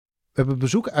hebben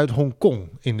bezoek uit Hongkong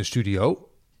in de studio.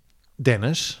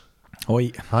 Dennis.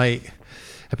 Hoi. Hi.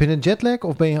 Heb je een jetlag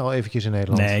of ben je al eventjes in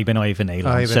Nederland? Nee, ik ben al even in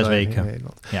Nederland. 6 weken.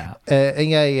 Ja. En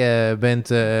jij bent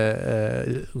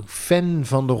fan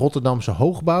van de Rotterdamse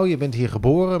hoogbouw. Je bent hier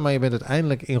geboren, maar je bent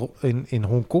uiteindelijk in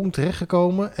Hongkong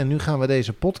terechtgekomen. En nu gaan we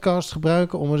deze podcast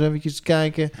gebruiken om eens eventjes te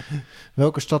kijken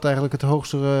welke stad eigenlijk het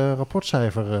hoogste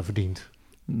rapportcijfer verdient.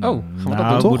 Gaan we dat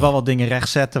doen? Ik moet wel wat dingen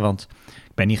rechtzetten, want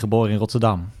ik ben niet geboren in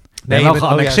Rotterdam. Nee, ben wel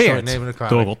geannexeerd door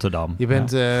Rotterdam. Rotterdam. Je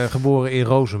bent geboren in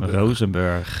Rozenburg.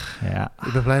 Rozenburg, ja.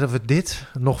 Ik ben blij dat we dit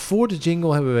nog voor de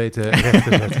jingle hebben weten recht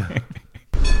te zetten.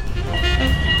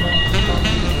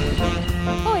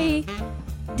 Hoi,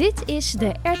 dit is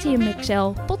de RTM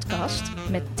XL podcast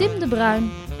met Tim de Bruin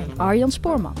en Arjan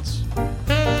Spoormans.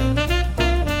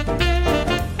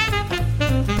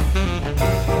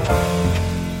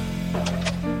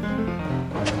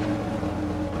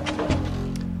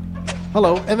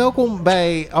 Hallo en welkom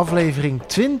bij aflevering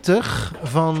 20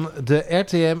 van de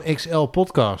RTM XL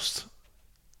podcast.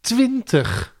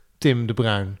 20, Tim de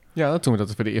Bruin. Ja, toen we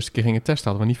dat voor de eerste keer gingen testen,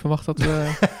 hadden we niet verwacht dat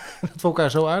we... dat we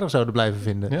elkaar zo aardig zouden blijven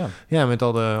vinden. Ja, met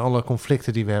alle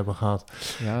conflicten die we hebben gehad.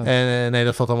 Ja. En nee,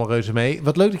 dat valt allemaal reuze mee.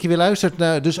 Wat leuk dat je weer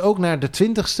luistert, dus ook naar de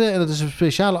 20ste. En dat is een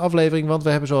speciale aflevering, want we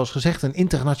hebben zoals gezegd een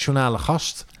internationale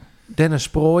gast. Dennis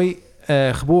Prooij.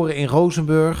 Geboren in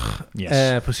Rozenburg,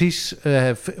 yes. Precies,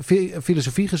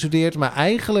 filosofie gestudeerd, maar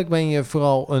eigenlijk ben je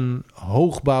vooral een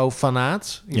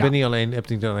hoogbouwfanaat. Je hebt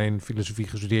niet alleen filosofie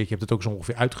gestudeerd, je hebt het ook zo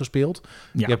ongeveer uitgespeeld.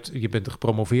 Ja. Je bent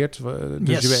gepromoveerd,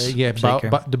 dus yes, je hebt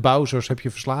de bouwers heb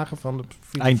je verslagen van de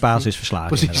filosofie. Eindbaas is verslagen.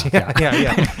 Precies, ja.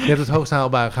 Je hebt het hoogst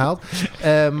haalbare gehaald.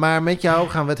 Maar met jou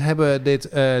gaan we het hebben,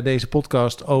 deze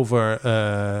podcast, over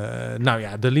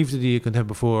de liefde die je kunt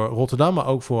hebben voor Rotterdam, maar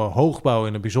ook voor hoogbouw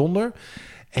in het bijzonder.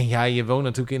 En ja, je woont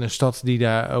natuurlijk in een stad die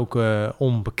daar ook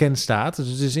onbekend staat. Dus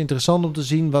het is interessant om te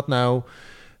zien wat nou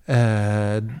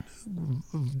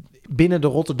binnen de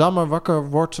Rotterdammer wakker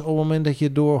wordt op het moment dat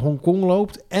je door Hongkong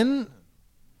loopt. En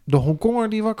de Hongkonger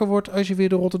die wakker wordt als je weer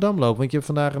door Rotterdam loopt. Want je hebt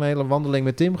vandaag een hele wandeling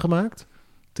met Tim gemaakt.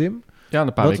 Tim? Ja,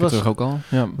 een paar weken terug ook al.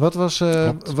 Ja.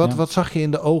 Wat zag je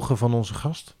in de ogen van onze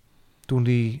gast toen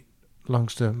die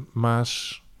langs de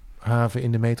Maashaven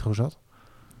in de metro zat?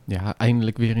 Ja,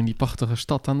 eindelijk weer in die prachtige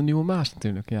stad aan de Nieuwe Maas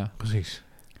natuurlijk, ja. Precies.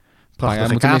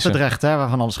 Prachtige Katendrecht, hè,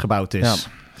 waarvan alles gebouwd is.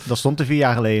 Ja. Dat stond er 4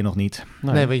 jaar geleden nog niet.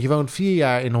 Nee, want je woont 4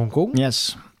 jaar in Hongkong.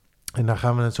 Yes. En daar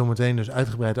gaan we het zo meteen dus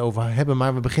uitgebreid over hebben.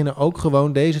 Maar we beginnen ook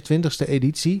gewoon deze 20ste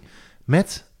editie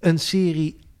met een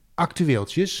serie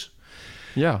actueeltjes.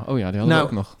 Ja, die hadden we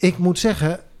ook nog. Ik moet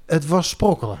zeggen, het was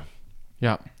sprokkelen.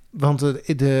 Ja. Want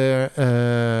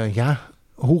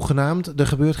hoegenaamd, er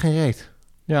gebeurt geen reet.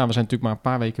 Ja, we zijn natuurlijk maar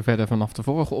een paar weken verder vanaf de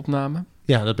vorige opname.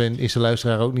 Ja, dat is de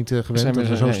luisteraar ook niet gewend dat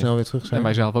we zo snel weer terug zijn. En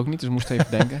wij zelf ook niet, dus we moesten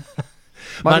even denken.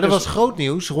 Maar er was groot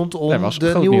nieuws rondom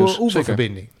de nieuwe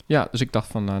oeververbinding. Ja, dus ik dacht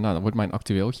van, dat wordt mijn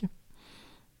actueeltje.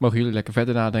 Mogen jullie lekker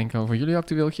verder nadenken over jullie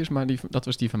actueeltjes, maar dat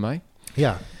was die van mij.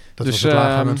 Ja, dat was het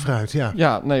laaghangend fruit, ja.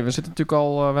 Ja, nee, we zitten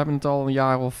natuurlijk we hebben het al een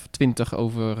jaar of 20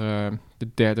 over de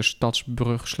derde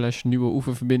stadsbrug / nieuwe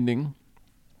oeververbinding.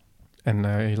 En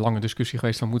een lange discussie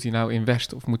geweest van moet hij nou in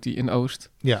West of moet hij in Oost?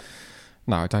 Ja.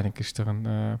 Nou, uiteindelijk is er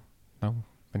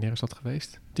wanneer is dat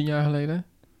geweest? 10 jaar geleden?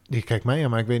 Je kijkt mij aan,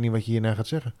 maar ik weet niet wat je hierna gaat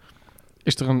zeggen.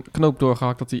 Is er een knoop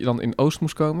doorgehakt dat hij dan in Oost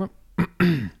moest komen?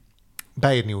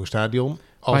 Bij het nieuwe stadion,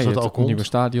 als het al komt. Het nieuwe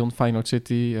stadion, Feyenoord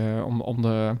City, om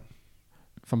de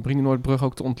Van Brienenoordbrug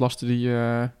ook te ontlasten, die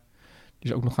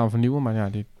ze ook nog gaan vernieuwen. Maar ja,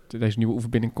 deze nieuwe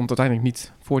oeverbinding komt uiteindelijk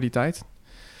niet voor die tijd.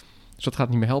 Dus dat gaat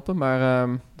niet meer helpen, maar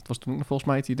dat was toen ook volgens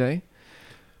mij het idee.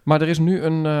 Maar er is nu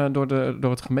door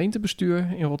het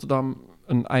gemeentebestuur in Rotterdam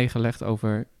een ei gelegd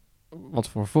over wat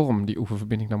voor vorm die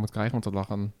oeververbinding nou moet krijgen. Want er lag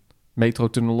een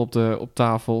metrotunnel op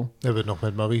tafel. Daar hebben we het nog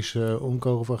met Maurice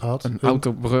Onko over gehad. Een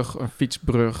autobrug, een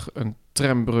fietsbrug, een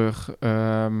trambrug.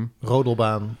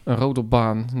 Rodelbaan. Een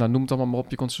rodelbaan. Nou, noem het allemaal maar op.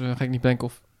 Je kon ze gek niet denken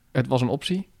of het was een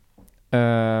optie.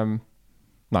 Er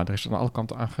is aan alle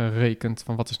kanten aan gerekend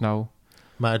van wat is nou...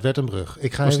 Maar het werd een brug.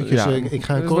 Ik ga een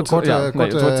korte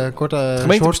het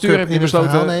gemeentebestuur heeft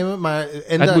besloten nemen. Maar,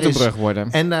 het moet een brug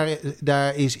worden. En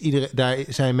daar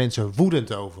zijn mensen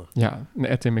woedend over. Ja,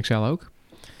 de RTM XL ook.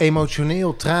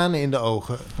 Emotioneel, tranen in de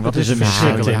ogen. Wat is een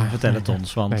verschrikkelijk? Vertel het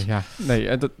ons. Want...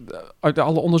 Uit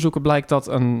alle onderzoeken blijkt dat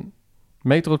een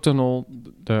metrotunnel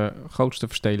de grootste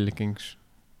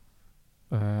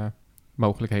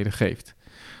verstedelijkingsmogelijkheden geeft.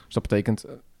 Dus dat betekent...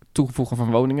 toevoegen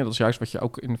van woningen. Dat is juist wat je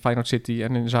ook in Feyenoord City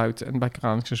en in Zuid en bij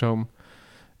Kralingse Zoom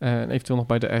en eventueel nog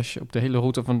bij de Ash. Op de hele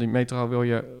route van die metro wil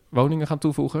je woningen gaan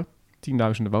toevoegen. 10.000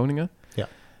 woningen. Ja.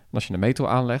 als je een metro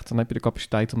aanlegt, dan heb je de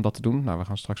capaciteit om dat te doen. Nou, we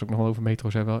gaan straks ook nog wel over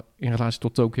metro's hebben in relatie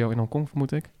tot Tokio en Hongkong,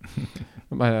 vermoed ik.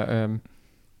 Maar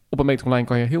op een metrolijn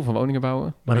kan je heel veel woningen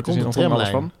bouwen. Maar er komt een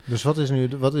tramlijn. Dus wat is nu...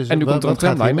 En nu komt er een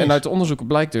tramlijn. En uit de onderzoeken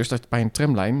blijkt dus dat bij een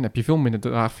tramlijn heb je veel minder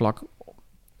draagvlak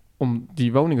om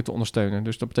die woningen te ondersteunen.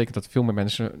 Dus dat betekent dat veel meer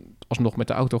mensen alsnog met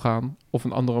de auto gaan of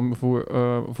een andere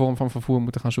vorm van vervoer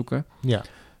moeten gaan zoeken. Ja.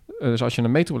 Dus als je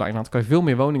een metrolijn had, kan je veel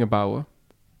meer woningen bouwen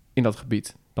in dat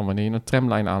gebied dan wanneer je een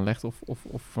tramlijn aanlegt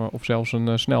of zelfs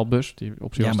een snelbus.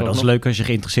 Maar dat is leuk als je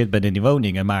geïnteresseerd bent in die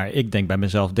woningen. Maar ik denk bij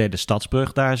mezelf, derde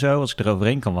stadsbrug daar zo. Als ik er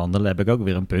overheen kan wandelen, heb ik ook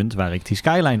weer een punt waar ik die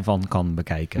skyline van kan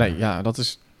bekijken. Nee, ja, dat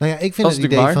is... Nou ja, ik vind het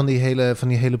idee van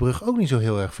die hele brug ook niet zo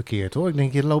heel erg verkeerd, hoor. Ik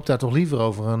denk, je loopt daar toch liever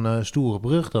over een stoere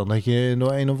brug dan dat je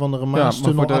door een of andere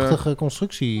maastunnelachtige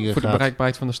constructie gaat. Voor de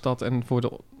bereikbaheid van de stad en voor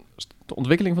de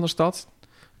ontwikkeling van de stad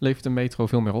levert de metro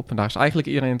veel meer op. En daar is eigenlijk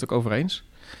iedereen het ook over eens.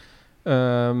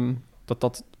 Dat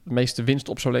de meeste winst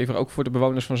op zou leveren, ook voor de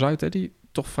bewoners van Zuid, hè, die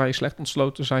toch vrij slecht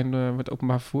ontsloten zijn met het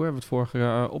openbaar vervoer. Hebben we het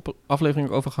vorige aflevering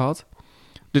ook over gehad.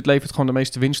 Dit levert gewoon de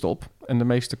meeste winst op en de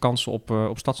meeste kansen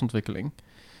op stadsontwikkeling.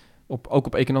 Ook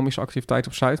op economische activiteit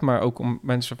op Zuid, maar ook om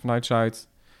mensen vanuit Zuid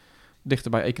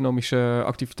dichter bij economische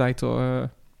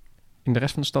activiteiten in de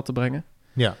rest van de stad te brengen.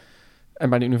 Ja. En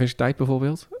bij de universiteit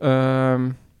bijvoorbeeld.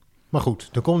 Maar goed,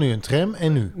 er komt nu een tram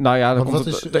en nu? Nou ja,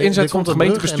 de inzet van het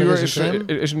gemeentebestuur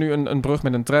is nu een brug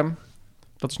met een tram.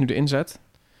 Dat is nu de inzet.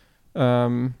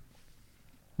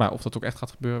 Maar of dat ook echt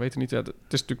gaat gebeuren, weet ik niet. Het is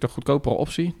natuurlijk de goedkopere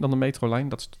optie dan de metrolijn.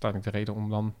 Dat is uiteindelijk de reden om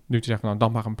dan nu te zeggen, nou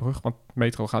dan maar een brug, want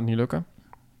metro gaat niet lukken.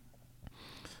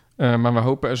 Maar we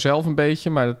hopen er zelf een beetje,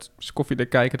 maar het is koffiedik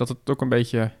kijken dat het ook een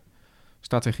beetje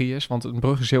strategie is. Want een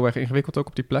brug is heel erg ingewikkeld ook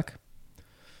op die plek.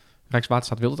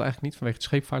 Rijkswaterstaat wil het eigenlijk niet vanwege het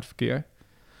scheepvaartverkeer.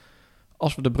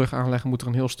 Als we de brug aanleggen, moet er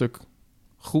een heel stuk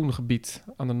groen gebied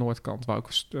aan de noordkant, waar ook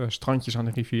strandjes aan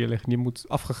de rivier liggen, die moet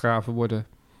afgegraven worden,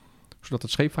 zodat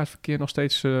het scheepvaartverkeer nog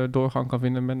steeds doorgang kan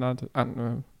vinden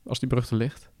als die brug er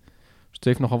ligt. Dus het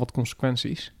heeft nogal wat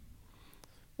consequenties.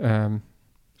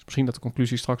 Dus misschien dat de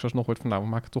conclusie straks alsnog wordt van, nou, we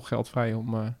maken toch geld vrij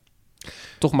om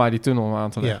toch maar die tunnel aan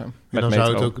te leggen. Ja.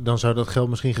 En dan zou dat geld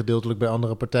misschien gedeeltelijk bij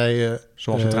andere partijen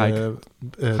zoals het Rijk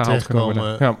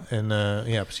terechtkomen.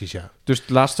 Ja. Precies, ja. Dus het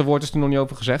laatste woord is er nog niet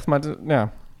over gezegd, maar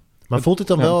Maar voelt het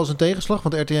dan wel als een tegenslag?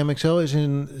 Want RTM XL is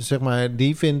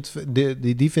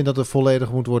die vindt dat er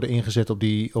volledig moet worden ingezet op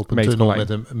een tunnel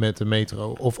met de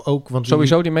metro. Of ook, want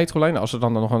sowieso die metrolijn. Als er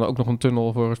dan ook nog een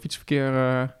tunnel voor het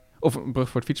fietsverkeer of een brug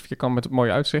voor het fietsverkeer kan met het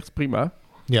mooie uitzicht, prima.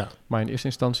 Ja. Maar in eerste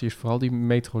instantie is vooral die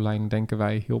metrolijn, denken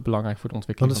wij, heel belangrijk voor de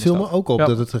ontwikkeling. Want het viel me ook op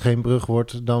dat het geen brug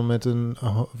wordt dan met een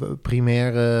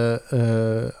primaire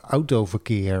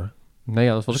autoverkeer. Nee,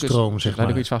 ja, dat was stroom, zeg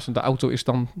maar. Iets vast. De auto is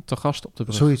dan te gast op de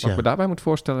brug. Zoiets, Wat ik me daarbij moet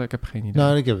voorstellen, ik heb geen idee.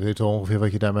 Nou, ik weet wel ongeveer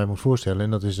wat je daarbij moet voorstellen.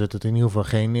 En dat is dat het in ieder geval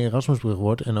geen Erasmusbrug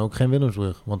wordt en ook geen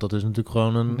Willemsbrug. Want dat is natuurlijk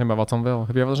gewoon een... Nee, maar wat dan wel?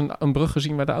 Heb jij wel eens een brug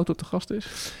gezien waar de auto te gast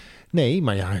is? Nee,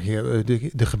 maar ja,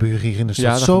 er gebeuren hier in de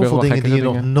stad zoveel dingen die je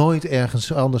nog nooit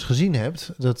ergens anders gezien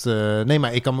hebt. Nee,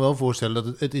 maar ik kan me wel voorstellen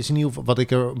dat het is in ieder geval... Wat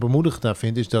ik er bemoedigend aan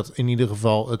vind, is dat in ieder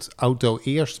geval het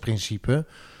auto-eerst principe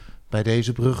bij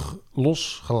deze brug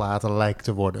losgelaten lijkt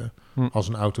te worden als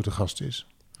een auto te gast is.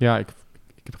 Ja, ik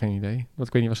heb geen idee. Ik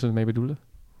weet niet wat ze ermee bedoelen.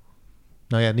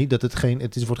 Nou ja, niet dat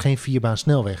het wordt geen 4-baan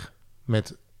snelweg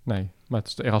met... Nee, maar het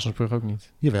is de Erasmusbrug ook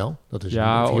niet. Jawel, dat is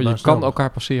ja, je kan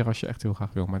elkaar passeren als je echt heel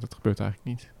graag wil, maar dat gebeurt eigenlijk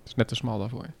niet. Het is net te smal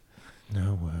daarvoor.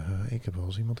 Nou, ik heb wel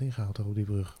eens iemand ingehaald op die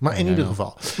brug. Maar in ieder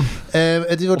geval.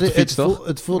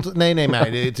 Het voelt... Nee,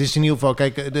 maar het is in ieder geval...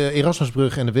 Kijk, de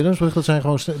Erasmusbrug en de Willemsbrug,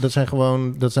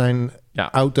 dat zijn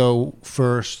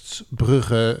auto-first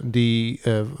bruggen die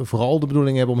vooral de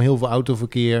bedoeling hebben om heel veel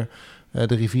autoverkeer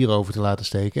de rivier over te laten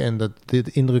steken. En dit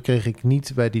indruk kreeg ik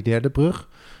niet bij die derde brug.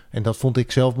 En dat vond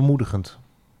ik zelf bemoedigend.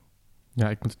 Ja,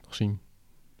 ik moet het nog zien.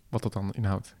 Wat dat dan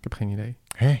inhoudt. Ik heb geen idee.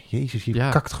 Hé, jezus, je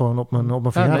kakt gewoon op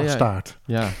mijn verjaardagstaart.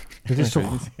 Ja. Dit is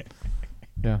toch...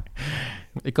 Ja.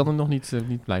 Ik kan er nog niet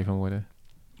blij van worden.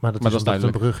 Maar dat is omdat het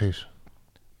een brug is.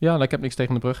 Ja, nou, ik heb niks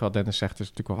tegen de brug. Wat Dennis zegt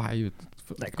is natuurlijk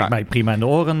wel... mij prima in de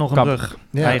oren nog een brug.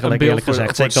 Ja, eigenlijk eerlijk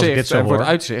gezegd. Zeker als ik dit zo hoor. Voor het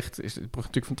uitzicht is de brug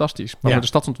natuurlijk fantastisch. Maar voor de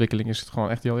stadsontwikkeling is het gewoon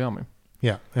echt heel jammer.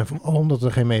 Ja, en vooral omdat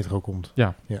er geen metro komt.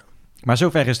 Ja. Maar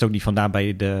zover is het ook niet vandaan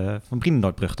bij de Van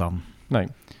Brienenoordbrug dan? Nee.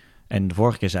 En de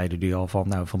vorige keer zeiden jullie al van,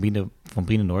 nou, van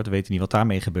Brienenoord, we weten niet wat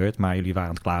daarmee gebeurt, maar jullie waren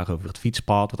aan het klagen over het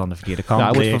fietspad, wat aan de verkeerde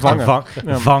kant ligt.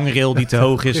 Een vangrail die te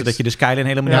hoog is, zodat je de skyline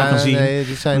helemaal niet kan zien.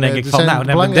 Dan denk ik van, nou, dan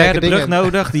hebben we een derde brug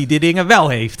nodig die dingen wel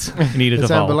heeft, in ieder geval. Het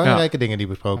zijn belangrijke dingen die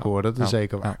besproken worden, dat is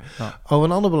zeker waar. Over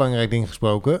een ander belangrijk ding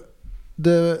gesproken.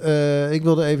 Ik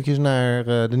wilde eventjes naar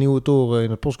de nieuwe toren in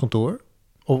het postkantoor.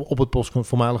 op het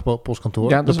voormalige postkantoor.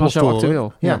 Ja, dat was jouw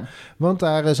actueel. Ja, want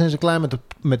daar zijn ze klaar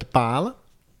met de palen.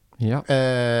 Ja.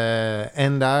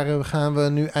 En daar gaan we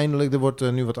nu eindelijk... Er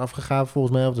wordt nu wat afgegaven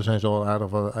volgens mij. Of er zijn ze al aardig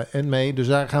wat mee. Dus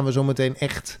daar gaan we zo meteen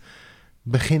echt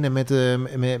beginnen met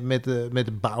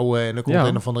de bouwen. En er komt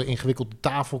een of andere ingewikkelde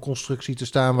tafelconstructie te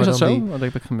staan. Is dat zo? Dat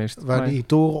heb ik gemist. Waar die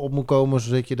toren op moet komen,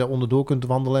 zodat je daar onderdoor kunt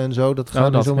wandelen en zo. Dat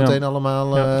gaan we zo meteen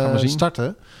allemaal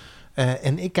starten.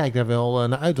 En ik kijk daar wel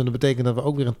naar uit. Want dat betekent dat we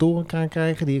ook weer een torenkraan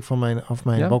krijgen... die ik van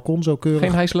mijn balkon zo keurig...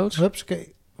 Geen hijsloods?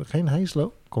 Hupsakee. Geen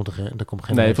hijslood? Er komt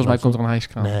geen volgens mij komt er een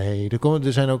hijskraan. Nee,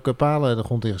 er zijn ook palen de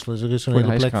grond ingesloten. Er is een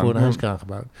hele plek voor een hijskraan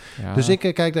gebouwd. Ja. Dus ik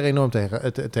kijk daar enorm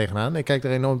tegenaan. Ik kijk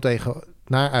er enorm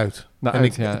naar uit.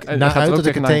 Dat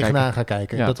ik er tegenaan ga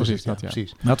kijken. Ja, dat precies. Nou,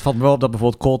 het valt me wel op dat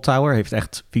bijvoorbeeld Cold Tower... heeft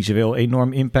echt visueel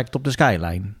enorm impact op de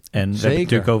skyline. En we hebben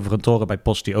natuurlijk over een toren bij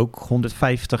Post... die ook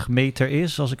 150 meter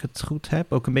is, als ik het goed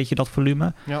heb. Ook een beetje dat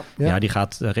volume. Ja, die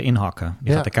gaat erin hakken.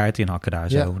 Die gaat de kaart inhakken daar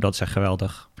zo. Ja. Dat is echt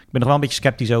geweldig. Ik ben nog wel een beetje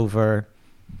sceptisch over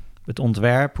het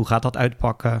ontwerp. Hoe gaat dat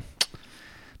uitpakken?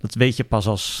 Dat weet je pas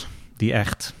als die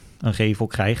echt een gevel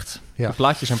krijgt. Ja. De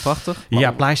plaatjes zijn prachtig.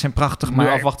 Ja, plaatjes zijn prachtig.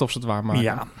 Maar afwachten of ze het waar maken.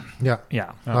 Ja.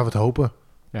 Laten we het hopen.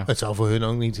 Ja. Het zou voor hun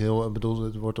ook niet heel... Ik bedoel,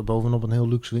 het wordt er bovenop een heel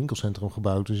luxe winkelcentrum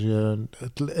gebouwd. Dus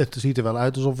het ziet er wel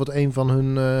uit alsof het een van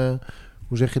hun...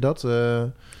 hoe zeg je dat?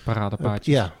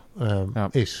 Paradepaardjes.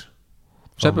 Is.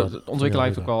 Ze hebben de ontwikkelaar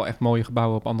heeft ook al echt mooie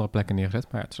gebouwen op andere plekken neergezet.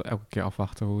 Maar het is elke keer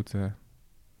afwachten hoe het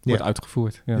wordt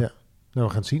uitgevoerd. Ja. Nou, we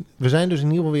gaan het zien. We zijn dus in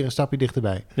ieder geval weer een stapje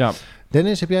dichterbij. Ja.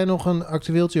 Dennis, heb jij nog een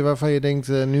actueeltje waarvan je denkt...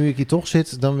 nu ik hier toch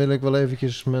zit, dan wil ik wel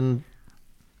eventjes mijn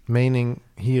mening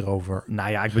hierover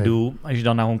Nou ja, ik bedoel, als je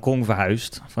dan naar Hongkong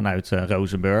verhuist vanuit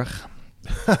Rozenburg...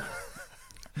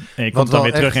 En je komt dan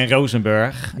weer terug in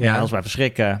Rozenburg. Ja, als wij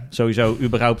verschrikken. Sowieso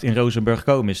überhaupt in Rozenburg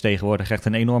komen is tegenwoordig echt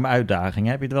een enorme uitdaging.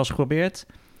 Heb je het wel eens geprobeerd?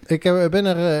 Ik ben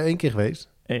er 1 keer geweest.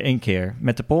 1 keer.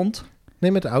 Met de pont?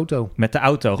 Nee, met de auto. Met de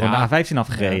auto, gewoon de A15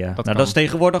 afgereden. Ja, dat is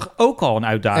tegenwoordig ook al een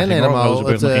uitdaging om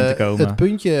Rozenburg nog in te komen. Het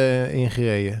puntje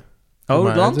ingereden.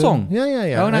 Oh, de landtong? Ja.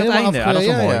 Oh, naar het einde. Dat is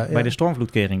wel mooi. Bij de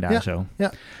stormvloedkering daar zo.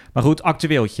 Ja. Maar goed,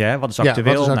 actueeltje, hè? Wat is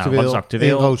actueel? Wat is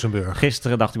actueel? In Rozenburg.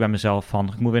 Gisteren dacht ik bij mezelf van,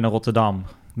 ik moet weer naar Rotterdam.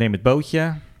 Neem het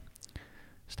bootje.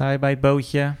 Sta je bij het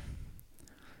bootje?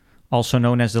 Also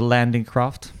known as the landing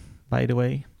craft, by the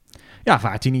way. Ja,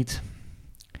 vaart hij niet.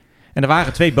 En er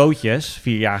waren 2 bootjes,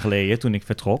 4 jaar geleden, toen ik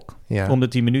vertrok. Ja. Om de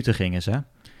 10 minuten gingen ze.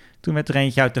 Toen werd er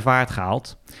eentje uit de vaart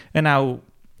gehaald. En nou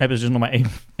hebben ze dus nog maar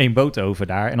één boot over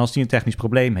daar. En als die een technisch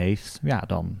probleem heeft, ja,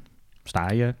 dan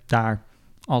sta je daar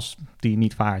als die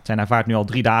niet vaart. En hij vaart nu al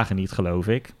 3 dagen niet, geloof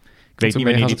ik. Ik weet niet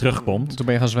wanneer hij terugkomt. Toen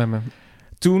ben je gaan zwemmen.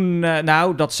 Toen,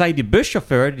 dat zei die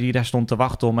buschauffeur die daar stond te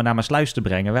wachten om me naar mijn sluis te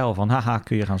brengen wel van, haha,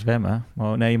 kun je gaan zwemmen?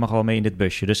 Oh nee, je mag wel mee in dit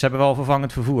busje. Dus ze hebben wel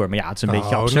vervangend vervoer. Maar ja, het is een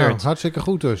beetje absurd. Nou, hartstikke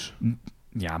goed dus.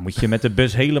 Ja, moet je met de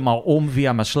bus helemaal om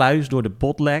via mijn sluis door de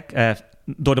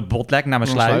botlek naar mijn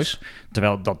sluis.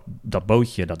 Terwijl dat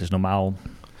bootje, dat is normaal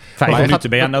 5 minuten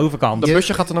ben je aan de overkant. Dat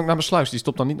busje gaat dan ook naar mijn sluis. Die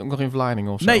stopt dan niet ook nog in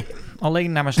Vlaardingen of zo? Nee,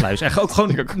 alleen naar mijn sluis. En ook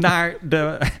gewoon naar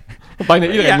de... Bijna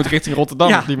iedereen moet richting Rotterdam.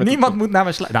 Ja, niemand moet naar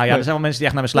mijn sluis. Nou ja, er zijn wel mensen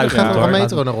die echt naar mijn sluis gaan. Er gaat een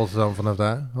metro naar Rotterdam vanaf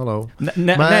daar. Hallo.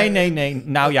 Nee.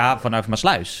 Nou ja, vanaf mijn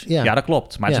sluis. Ja, dat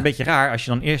klopt. Maar het is een beetje raar als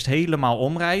je dan eerst helemaal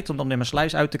omrijdt om dan in mijn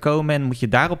sluis uit te komen en moet je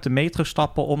daar op de metro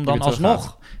stappen om dan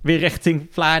alsnog weer richting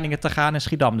Vlaardingen te gaan en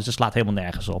Schiedam. Dus dat slaat helemaal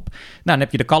nergens op. Nou, dan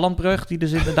heb je de Kallandbrug die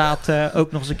dus inderdaad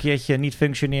ook nog eens een keertje niet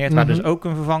functioneert, waar dus ook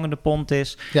een vervangende pont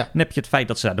is. Ja. Dan heb je het feit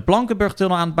dat ze daar de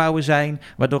Blankenburgtunnel aan het bouwen zijn,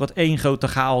 waardoor het 1 grote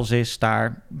chaos is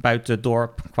daar buiten het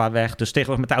dorp qua weg. Dus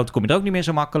tegenwoordig met de auto kom je er ook niet meer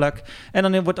zo makkelijk. En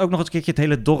dan wordt ook nog eens een keertje het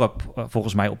hele dorp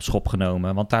volgens mij op schop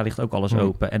genomen. Want daar ligt ook alles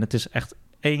open. En het is echt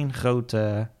 1 groot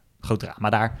drama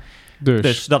daar.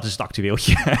 Dus dat is het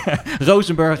actueeltje.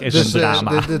 Rozenburg is een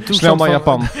drama. Snel naar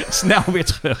Japan. Snel weer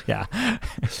terug, ja.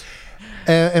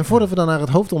 En voordat we dan naar het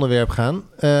hoofdonderwerp gaan,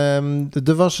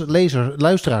 er was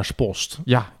luisteraarspost.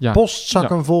 Ja.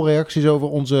 Postzakken vol reacties over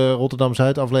onze Rotterdam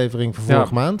Zuid aflevering van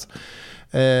vorige maand.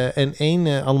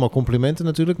 En allemaal complimenten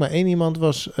natuurlijk, maar 1 iemand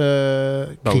was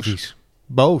kritisch.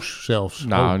 Boos zelfs.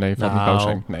 Nou, nee, valt niet boos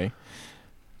zijn. Nee,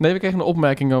 we kregen een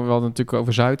opmerking natuurlijk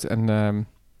over Zuid en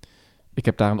ik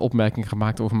heb daar een opmerking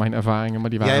gemaakt over mijn ervaringen, maar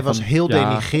die waren... Jij was heel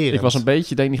denigrerend. Ik was een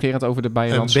beetje denigrerend over de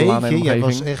Bijenlandse Laan en omgeving. Jij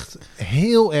was echt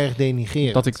heel erg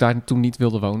denigrerend. Dat ik daar toen niet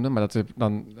wilde wonen, maar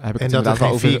dan heb ik het inderdaad wel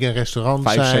over... En dat er geen vegan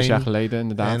restaurant 5-6 jaar geleden,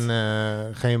 inderdaad.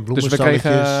 En geen bloemenstalletjes,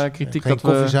 dus we kregen kritiek geen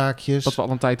koffiezaakjes. Dat we al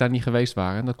een tijd daar niet geweest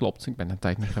waren. Dat klopt, ik ben een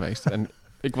tijd niet geweest. En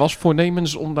ik was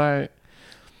voornemens om daar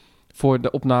voor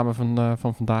de opname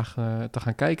van vandaag te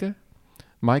gaan kijken.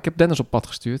 Maar ik heb Dennis op pad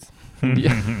gestuurd.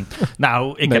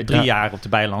 Nou, ik heb 3 jaar op de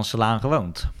Bijlandse Laan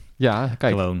gewoond. Ja,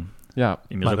 kijk. Gewoon. Ja,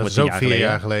 maar dat is ook 4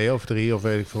 jaar geleden of 3 of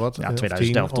weet ik veel wat. Ja,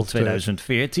 2011 tot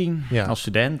 2014 als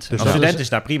student. Dus als student is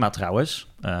daar prima trouwens.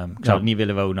 Ik zou het niet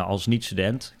willen wonen als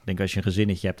niet-student. Ik denk als je een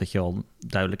gezinnetje hebt dat je al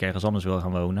duidelijk ergens anders wil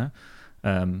gaan wonen.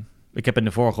 Ik heb in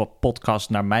de vorige podcast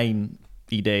naar mijn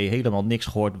idee helemaal niks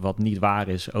gehoord wat niet waar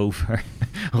is over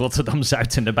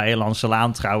Rotterdam-Zuid en de Beierlandse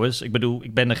Laan trouwens. Ik bedoel,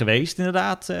 ik ben er geweest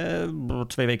inderdaad,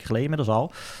 2 weken geleden inmiddels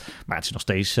al. Maar het is nog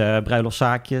steeds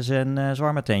bruiloftszaakjes en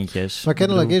zwarmetentjes. Maar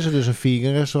kennelijk is er dus een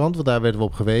vegan restaurant, want daar werden we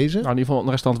op gewezen. Nou, in ieder geval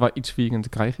een restaurant waar iets vegan te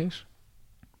krijgen is.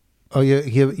 Oh,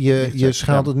 je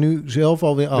schaalt het nu zelf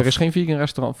alweer af. Er is geen vegan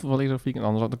restaurant, wel is er vegan,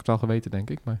 anders had ik het wel geweten, denk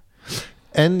ik. Maar...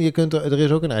 En er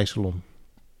is ook een ijssalon.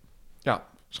 Ja,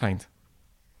 schijnt.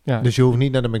 Ja. Dus je hoeft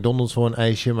niet naar de McDonald's voor een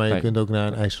ijsje, maar je kunt ook naar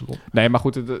een ijssalon. Nee, maar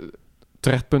goed,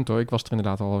 terecht punt hoor. Ik was er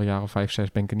inderdaad al een jaar of 5,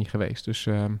 6 ben ik er niet geweest. Dus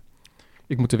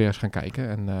ik moet er weer eens gaan kijken.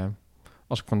 En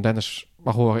als ik van Dennis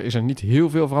mag horen, is er niet heel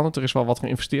veel veranderd. Er is wel wat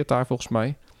geïnvesteerd daar volgens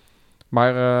mij.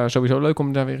 Maar sowieso leuk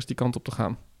om daar weer eens die kant op te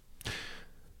gaan.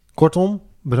 Kortom,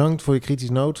 bedankt voor je kritisch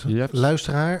noot. Yep.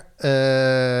 Luisteraar,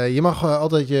 je mag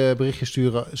altijd je berichtje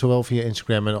sturen, zowel via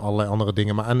Instagram en allerlei andere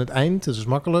dingen. Maar aan het eind, dat is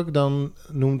makkelijk, dan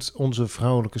noemt onze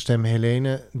vrouwelijke stem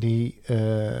Helene, die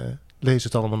leest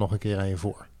het allemaal nog een keer aan je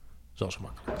voor. Zoals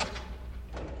makkelijk.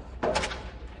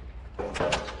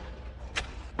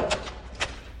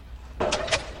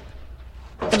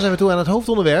 Dan zijn we toe aan het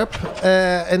hoofdonderwerp.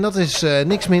 En dat is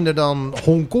niks minder dan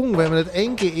Hongkong. We hebben het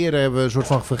 1 keer eerder een soort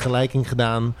van vergelijking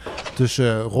gedaan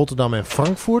tussen Rotterdam en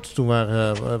Frankfurt. Toen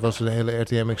was de hele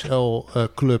RTM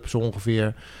XL-club zo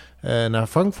ongeveer naar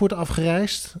Frankfurt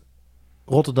afgereisd.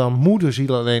 Rotterdam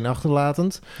moederziel alleen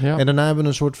achterlatend. Ja. En daarna hebben we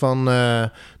een soort van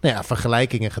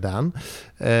vergelijkingen gedaan.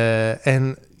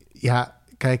 En ja,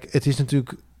 kijk, het is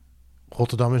natuurlijk...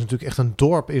 Rotterdam is natuurlijk echt een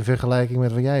dorp in vergelijking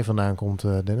met waar jij vandaan komt,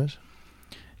 Dennis.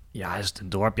 Ja, is het een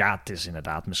dorp? Ja, het is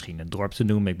inderdaad misschien een dorp te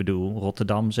noemen. Ik bedoel,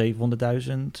 Rotterdam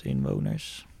 700.000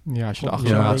 inwoners. Ja, als je de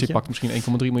agglomeratie pakt, misschien 1,3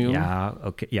 miljoen. Ja,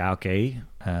 oké.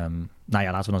 Nou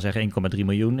ja, laten we dan zeggen 1,3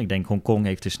 miljoen. Ik denk Hongkong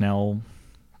heeft er snel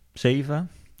 7,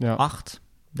 8,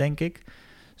 denk ik.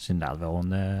 Dat is inderdaad wel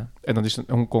een... En dan is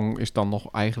Hongkong is dan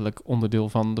nog eigenlijk onderdeel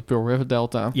van de Pearl River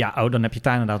Delta. Ja, dan heb je het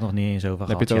daar inderdaad nog niet eens over gehad.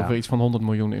 Dan heb je het over iets van 100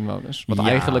 miljoen inwoners. Wat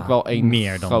eigenlijk wel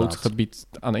één groot gebied,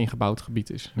 aan één gebouwd gebied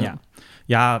is.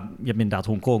 Ja, je hebt inderdaad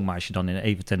Hongkong, maar als je dan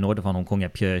even ten noorden van Hongkong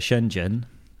heb je Shenzhen.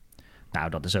 Nou,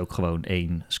 dat is ook gewoon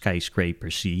 1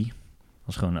 skyscraper sea. Dat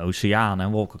is gewoon een oceaan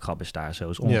en wolkenkrab is daar zo.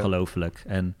 Dat is ongelooflijk.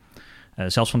 En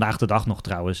zelfs vandaag de dag nog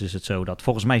trouwens is het zo dat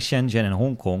volgens mij Shenzhen en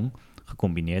Hongkong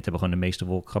gecombineerd hebben gewoon de meeste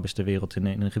wolkenkrabbers ter wereld in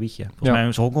een gebiedje. Volgens mij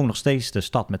is Hongkong nog steeds de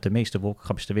stad met de meeste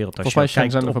wolkenkrabbers ter wereld. Als je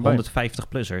kijkt op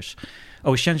 150-plussers.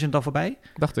 Oh, is Shenzhen dan voorbij?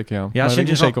 Dacht ik, ja. Ja,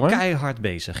 Shenzhen is al keihard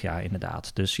bezig, ja,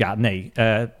 inderdaad. Dus ja, nee,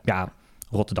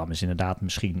 Rotterdam is inderdaad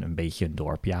misschien een beetje een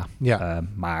dorp,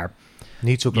 maar...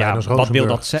 Niet zo klein als Rozenburg. Wat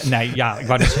wil dat zeggen? Nee, ja, ik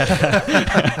wou net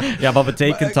zeggen. Ja, wat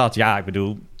betekent dat? Ja, ik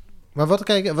bedoel... Maar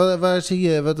wat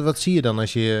zie je dan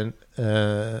als je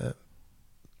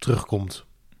terugkomt?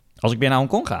 Als ik weer naar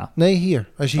Hongkong ga? Nee, hier.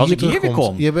 Als ik hier weer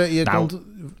kom?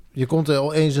 Je komt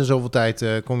al eens in zoveel tijd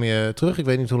kom je terug. Ik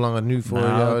weet niet hoe lang het nu voor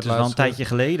jou... Het is wel een tijdje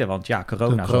geleden, want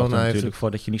corona zorgt er natuurlijk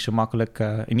voor dat je niet zo makkelijk...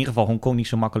 in ieder geval Hongkong niet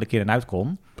zo makkelijk in en uit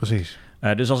kon. Precies.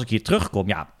 Dus als ik hier terugkom,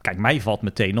 kijk, mij valt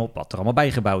meteen op wat er allemaal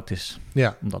bijgebouwd is.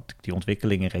 Ja. Omdat ik die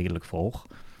ontwikkelingen redelijk volg.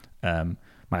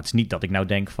 Maar het is niet dat ik nou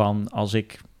denk van, als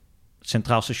ik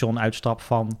Centraal Station uitstap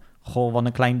van... Goh, wat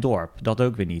een klein dorp. Dat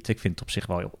ook weer niet. Ik vind het op zich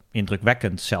wel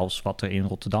indrukwekkend, zelfs wat er in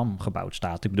Rotterdam gebouwd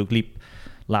staat. Ik bedoel, ik liep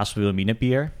laatst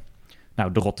Wilhelminapier.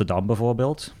 Nou, de Rotterdam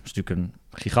bijvoorbeeld. Dat is natuurlijk een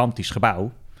gigantisch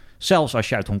gebouw. Zelfs als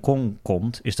je uit Hongkong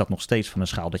komt, is dat nog steeds van een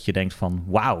schaal dat je denkt van,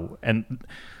 wauw. En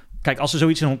kijk, als ze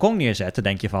zoiets in Hongkong neerzetten,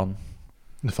 denk je van...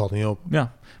 Dat valt niet op.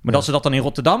 Ja, maar dat ze dat dan in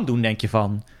Rotterdam doen, denk je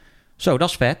van... Zo, dat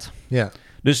is vet. Ja.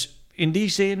 Dus in die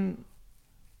zin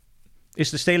is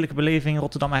de stedelijke beleving in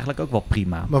Rotterdam eigenlijk ook wel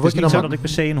prima. Maar het is niet zo dat ik per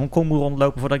se in Hongkong moet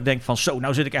rondlopen voordat ik denk van... Zo,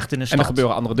 nou zit ik echt in een stad. En er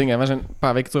gebeuren andere dingen. We zijn een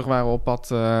paar weken terug waren we op pad...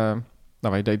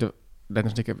 wij deden...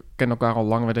 Dennis en ik kennen elkaar al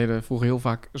lang. We deden vroeger heel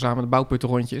vaak samen de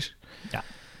bouwputtenrondjes. Ja.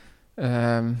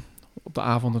 Op de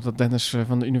avond dat Dennis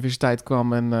van de universiteit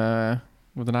kwam en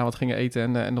we daarna wat gingen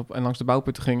eten en langs de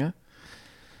bouwputten gingen.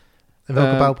 En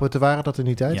welke bouwputten waren dat in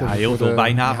die tijd? Ja, heel veel.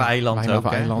 Wijnhaven-eiland ook.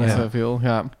 Wijnhaven-eiland, veel,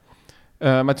 ja.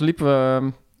 Maar toen liepen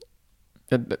we...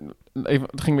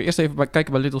 gingen we eerst even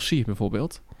kijken bij Little C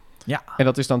bijvoorbeeld. Ja. En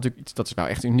dat is dan natuurlijk iets, dat is wel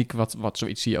echt uniek. Wat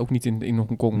zoiets zie je ook niet in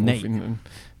Hongkong. Nee.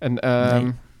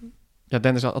 Ja,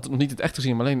 Dennis had het nog niet het echt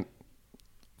gezien, maar alleen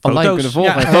online kunnen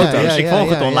volgen en foto's. Ik volg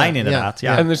het online inderdaad.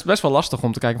 Ja. En het is best wel lastig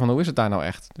om te kijken van hoe is het daar nou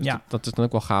echt. Dus dat is dan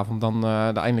ook wel gaaf om dan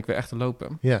daar eindelijk weer echt te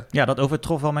lopen. Ja, dat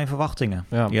overtrof wel mijn verwachtingen,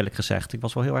 eerlijk gezegd. Ik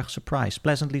was wel heel erg surprised,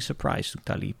 pleasantly surprised toen ik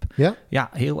daar liep. Ja? Ja,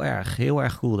 heel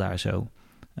erg cool daar zo.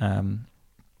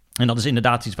 En dat is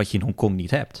inderdaad iets wat je in Hongkong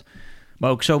niet hebt. Maar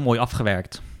ook zo mooi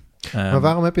afgewerkt. Maar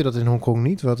waarom heb je dat in Hongkong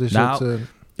niet? Wat is het?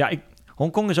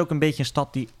 Hongkong is ook een beetje een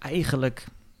stad die eigenlijk...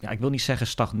 Ja, ik wil niet zeggen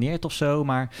stagneert of zo,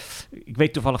 maar ik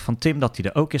weet toevallig van Tim dat hij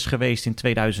er ook is geweest in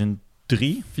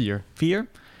 2003. 4.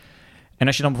 En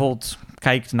als je dan bijvoorbeeld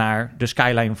kijkt naar de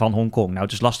skyline van Hongkong. Nou,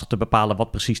 het is lastig te bepalen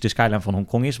wat precies de skyline van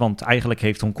Hongkong is, want eigenlijk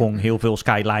heeft Hongkong heel veel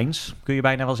skylines, kun je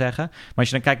bijna wel zeggen. Maar als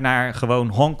je dan kijkt naar gewoon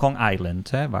Hong Kong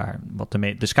Island, hè,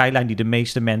 de skyline die de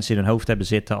meeste mensen in hun hoofd hebben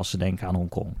zitten als ze denken aan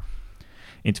Hongkong.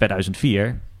 In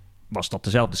 2004 was dat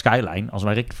dezelfde skyline als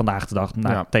waar ik vandaag de dag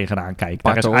tegenaan kijk.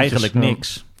 Daar is eigenlijk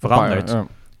niks veranderd.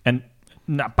 En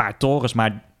een paar torens,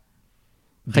 maar...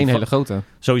 Geen hele grote.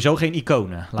 Sowieso geen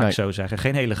iconen, laat ik zo zeggen.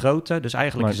 Geen hele grote, dus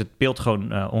eigenlijk is het beeld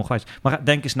gewoon ongewijs. Maar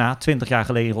denk eens na, 20 jaar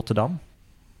geleden in Rotterdam.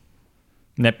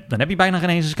 Dan heb je bijna geen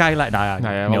eens een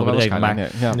skyline. Niet overdreven, maar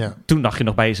toen dacht je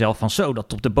nog bij jezelf van zo,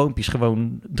 dat op de boompjes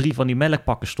gewoon 3 van die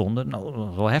melkpakken stonden. Nou, dat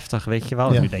was wel heftig, weet je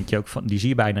wel. En nu denk je ook van, die zie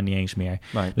je bijna niet eens meer.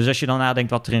 Nee. Dus als je dan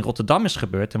nadenkt wat er in Rotterdam is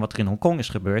gebeurd en wat er in Hongkong is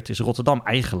gebeurd, is Rotterdam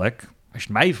eigenlijk, als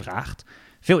je het mij vraagt,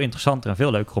 veel interessanter en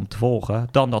veel leuker om te volgen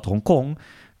dan dat Hongkong,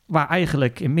 waar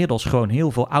eigenlijk inmiddels gewoon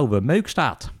heel veel oude meuk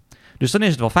staat. Dus dan is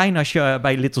het wel fijn als je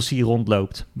bij Little Sea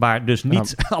rondloopt, waar dus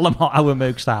niet allemaal oude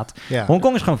meuk staat. Ja.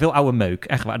 Hongkong is gewoon veel oude meuk,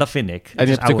 echt waar, dat vind ik. En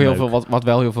je hebt natuurlijk heel veel, wat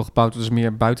wel heel veel gebouwd wordt, is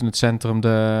meer buiten het centrum.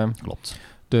 Klopt.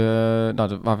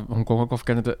 Waar we Hongkong ook wel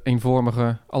kennen, de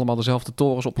eenvormige, allemaal dezelfde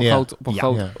torens op een groot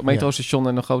metrostation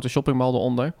en een grote shoppingmall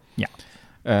eronder.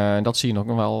 Ja. Dat zie je nog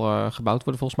wel gebouwd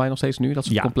worden volgens mij nog steeds nu. Dat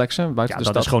soort complexen buiten de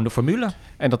stad. Dat is gewoon de formule.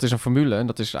 En dat is een formule en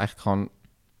dat is eigenlijk gewoon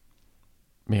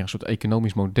meer een soort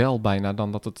economisch model bijna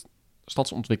dan dat het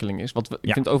stadsontwikkeling is. Ik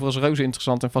vind het overigens reuze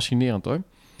interessant en fascinerend hoor.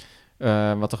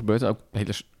 Wat er gebeurt en ook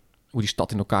hoe die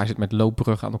stad in elkaar zit met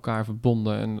loopbruggen aan elkaar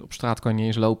verbonden en op straat kan je niet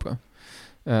eens lopen.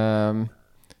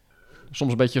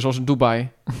 Soms een beetje zoals in Dubai.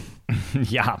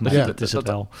 Dat is het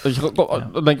wel.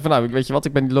 Dan denk je van, weet je wat,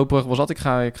 ik ben die loopbrug wel zat. Ik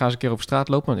ga eens een keer over straat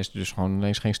lopen. Dan is het dus gewoon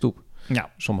ineens geen stoep. Ja.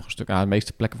 Sommige stukken, de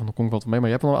meeste plekken van Hongkong valt mee. Maar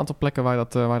je hebt nog een aantal plekken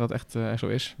waar dat echt zo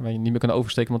is. Waar je niet meer kan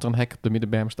oversteken omdat er een hek op de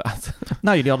middenberm staat.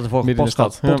 Nou, jullie hadden de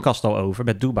vorige podcast al over.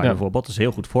 Met Dubai bijvoorbeeld. Dat is een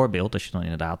heel goed voorbeeld. Als je dan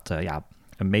inderdaad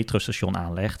een metrostation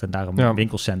aanlegt en daar een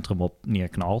winkelcentrum op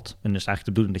neerknalt. En dus eigenlijk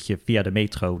de bedoeling dat je via de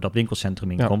metro dat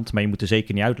winkelcentrum inkomt. Maar je moet er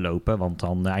zeker niet uitlopen, want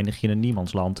dan eindig je in een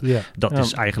niemandsland. Ja. Dat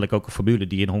is eigenlijk ook een formule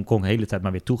die in Hongkong de hele tijd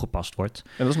maar weer toegepast wordt.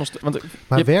 En dat is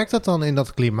maar werkt dat dan in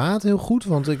dat klimaat heel goed?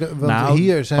 Want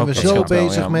hier zijn we zo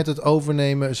bezig met het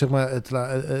overnemen, zeg maar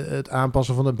het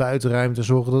aanpassen van de buitenruimte,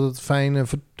 zorgen dat het fijn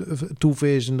vertoeven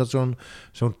is en dat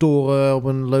zo'n toren op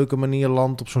een leuke manier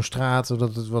landt op zo'n straat,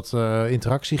 dat het wat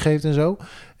interactie geeft en zo.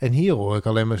 En hier hoor ik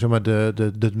alleen maar, zeg maar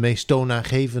de meest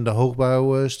toonaangevende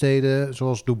hoogbouwsteden,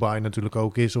 zoals Dubai natuurlijk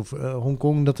ook is, of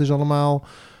Hongkong, dat is allemaal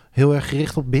heel erg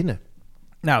gericht op binnen.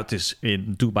 Nou, het is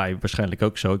in Dubai waarschijnlijk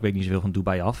ook zo. Ik weet niet zoveel van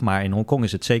Dubai af, maar in Hongkong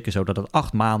is het zeker zo dat het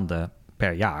 8 maanden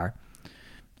per jaar,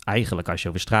 eigenlijk als je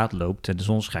over straat loopt en de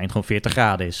zon schijnt, gewoon 40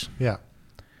 graden is. Ja,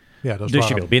 dat is dus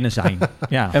je wil binnen zijn.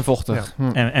 En vochtig.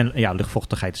 Ja. En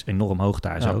luchtvochtigheid is enorm hoog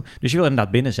daar zo. Dus je wil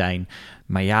inderdaad binnen zijn.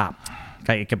 Maar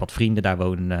kijk, ik heb wat vrienden daar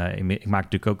wonen. Ik maak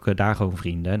natuurlijk ook daar gewoon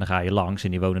vrienden. En dan ga je langs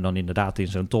en die wonen dan inderdaad in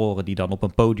zo'n toren die dan op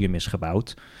een podium is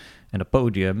gebouwd. En op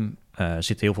podium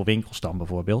zitten heel veel winkels dan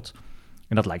bijvoorbeeld.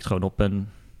 En dat lijkt gewoon op een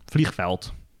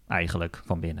vliegveld eigenlijk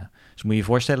van binnen. Dus moet je je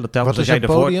voorstellen dat telkens... Wat is het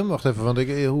podium? Wacht even, want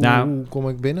hoe kom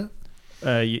ik binnen?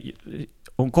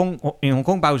 In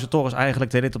Hongkong bouwen ze torens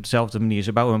eigenlijk de hele tijd op dezelfde manier.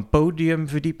 Ze bouwen een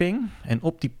podiumverdieping. En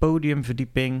op die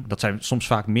podiumverdieping, dat zijn soms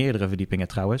vaak meerdere verdiepingen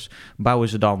trouwens, bouwen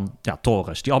ze dan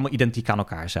torens die allemaal identiek aan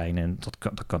elkaar zijn. En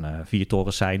dat kan 4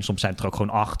 torens zijn. Soms zijn het er ook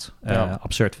gewoon 8.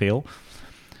 Absurd veel.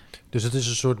 Dus het is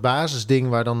een soort basisding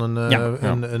waar dan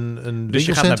een dus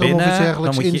je gaat naar binnen,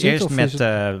 dan moet je eerst met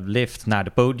lift naar de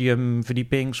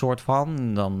podiumverdieping soort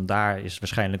van. Dan daar is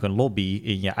waarschijnlijk een lobby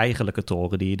in je eigenlijke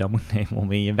toren die je dan moet nemen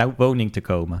om in je woning te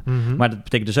komen. Mm-hmm. Maar dat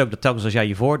betekent dus ook dat telkens als jij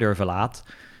je voordeur verlaat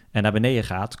en naar beneden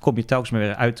gaat, kom je telkens maar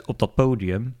weer uit op dat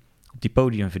podium, op die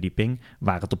podiumverdieping,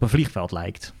 waar het op een vliegveld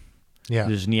lijkt. Ja.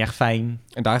 Dus niet echt fijn.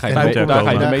 En daar ga je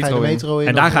de metro in.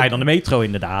 En daar ga je dan de metro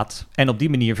inderdaad. En op die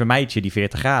manier vermijd je die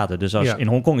 40 graden. Dus in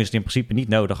Hongkong is het in principe niet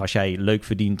nodig. Als jij leuk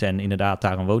verdient en inderdaad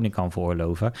daar een woning kan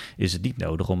veroorloven, is het niet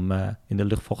nodig om in de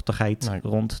luchtvochtigheid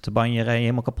rond te banjeren en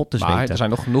helemaal kapot te zweten. Maar er zijn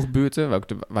nog genoeg buurten,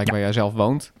 waar jij zelf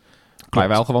woont, Maar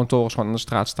wel gewoon torens gewoon aan de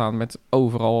straat staan met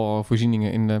overal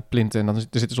voorzieningen in de plinten. En dan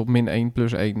zitten ze op -1,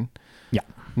 +1. Ja.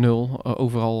 0.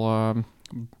 Overal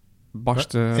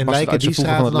barsten en lijken uit die zijn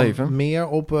voegen van het leven. meer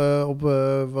op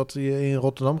wat je in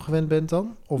Rotterdam gewend bent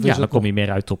dan? Of ja, dan kom je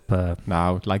meer uit op...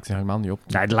 Nou, het lijkt er helemaal niet op.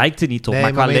 Nou, het lijkt er niet op,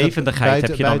 maar qua levendigheid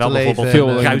heb je dan wel bijvoorbeeld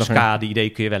veel kruiskade-idee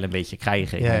kun je wel een beetje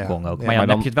krijgen in Hongkong ook. Maar dan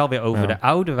heb je het wel weer over de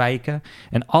oude wijken.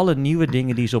 En alle nieuwe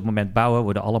dingen die ze op het moment bouwen,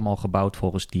 worden allemaal gebouwd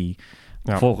volgens die...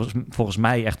 Ja. Volgens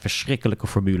mij echt verschrikkelijke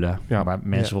formule. Ja. Waar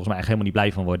mensen volgens mij echt helemaal niet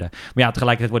blij van worden. Maar ja,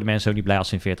 tegelijkertijd worden mensen ook niet blij als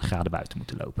ze in 40 graden buiten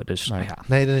moeten lopen. Dus,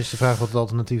 Nee, dan is de vraag wat het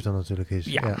alternatief dan natuurlijk is.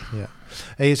 Ja.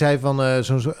 En je zei van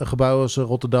zo'n gebouw als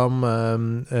Rotterdam,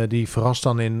 die verrast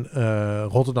dan in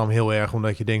Rotterdam heel erg,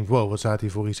 omdat je denkt, wow, wat staat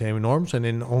hier voor iets enorms. En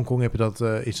in Hongkong heb je dat,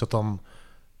 is dat dan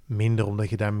minder, omdat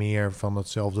je daar meer van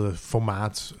hetzelfde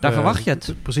formaat... Daar verwacht je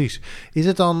het. Precies.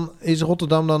 Is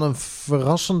Rotterdam dan een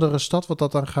verrassendere stad, wat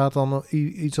dat dan gaat dan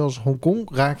iets als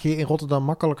Hongkong? Raak je in Rotterdam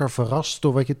makkelijker verrast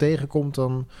door wat je tegenkomt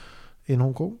dan in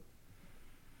Hongkong?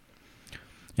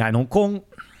 Ja, in Hongkong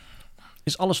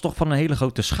is alles toch van een hele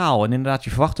grote schaal. En inderdaad, je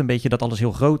verwacht een beetje dat alles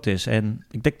heel groot is. En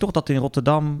ik denk toch dat in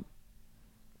Rotterdam,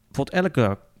 voor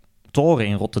elke toren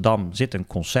in Rotterdam zit een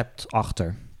concept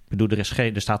achter. Ik bedoel,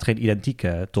 er staat geen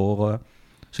identieke toren.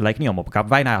 Ze lijken niet allemaal op elkaar.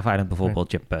 Wijnhaven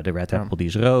bijvoorbeeld. Nee. Je hebt de Red Apple, die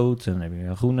is rood. En dan heb je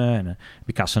een groene. En dan heb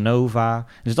je Casanova.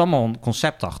 Er zit allemaal een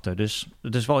concept achter. Dus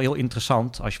het is wel heel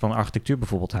interessant als je van architectuur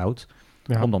bijvoorbeeld houdt.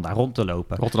 Ja. Om dan daar rond te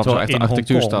lopen. Rotterdam is echt een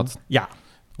architectuurstad. Ja,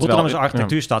 Rotterdam is een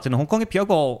architectuurstad. In Hongkong heb je ook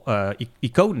wel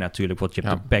iconen natuurlijk. Want je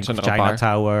hebt de Bank of China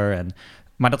Tower.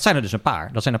 Maar dat zijn er dus een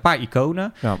paar. Dat zijn een paar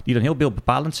iconen die dan heel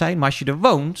beeldbepalend zijn. Maar als je er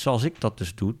woont, zoals ik dat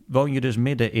dus doe, woon je dus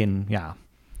midden in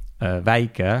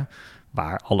wijken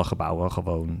waar alle gebouwen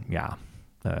gewoon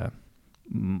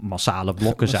massale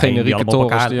blokken zijn. Generieke die allemaal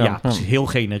torens, elkaar, heel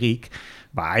generiek.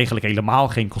 Waar eigenlijk helemaal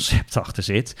geen concept achter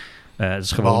zit. Het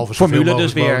is gewoon behalve formule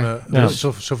dus weer.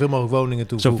 Zoveel mogelijk woningen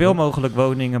toevoegen. Zoveel mogelijk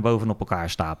woningen bovenop elkaar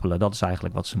stapelen. Dat is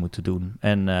eigenlijk wat ze moeten doen.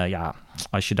 En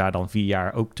als je daar dan 4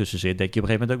 jaar ook tussen zit, denk je op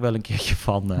een gegeven moment ook wel een keertje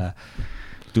van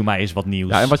doe mij eens wat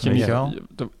nieuws. Ja, en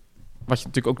wat je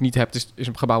natuurlijk ook niet hebt, is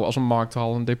een gebouw als een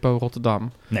markthal, een depot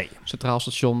Rotterdam. Nee. Centraal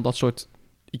station, dat soort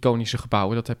iconische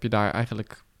gebouwen, dat heb je daar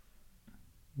eigenlijk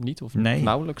niet of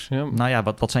nauwelijks. Ja. Nou ja,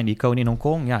 wat zijn die iconen in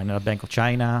Hongkong? Ja, inderdaad, Bank of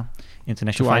China,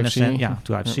 International Finance Center,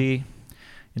 2FC,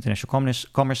 International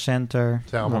Commerce Center. Het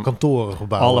zijn allemaal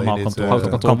kantorengebouwen. Allemaal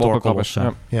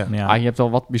kantoorkolossen. Je hebt wel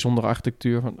wat bijzondere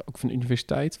architectuur, ook van de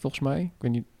universiteit, volgens mij. Ik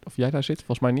weet niet of jij daar zit,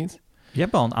 volgens mij niet. Je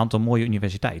hebt wel een aantal mooie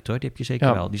universiteiten, hoor. Die heb je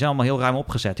zeker wel. Die zijn allemaal heel ruim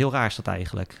opgezet. Heel raar is dat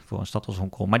eigenlijk voor een stad als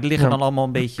Hongkong. Maar die liggen dan allemaal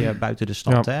een beetje buiten de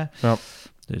stad, hè? Ja.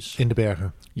 Dus in de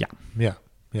bergen. Ja.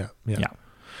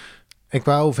 En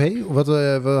qua OV, we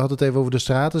hadden het even over de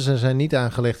straten. Ze zijn niet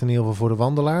aangelegd in ieder geval voor de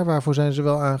wandelaar. Waarvoor zijn ze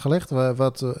wel aangelegd?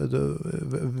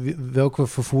 Welke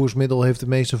vervoersmiddel heeft de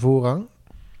meeste voorrang?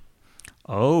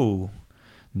 Oh,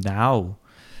 Nou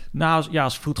ja,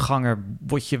 als voetganger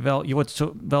wordt je wordt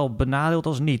wel benadeeld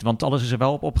als niet. Want alles is er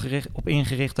wel op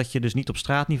ingericht dat je dus niet op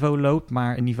straatniveau loopt,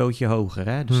 maar een niveautje hoger.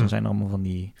 Hè? Dus dan zijn er allemaal van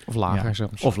die... Of lager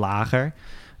zelfs. Of lager.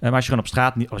 Maar als je gewoon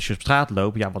op straat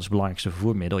loopt, wat is het belangrijkste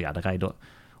vervoermiddel? Ja, dan rijden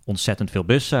ontzettend veel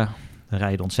bussen. Dan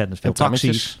rijden ontzettend veel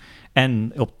taxis.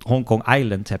 En op Hongkong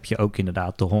Island heb je ook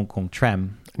inderdaad de Hongkong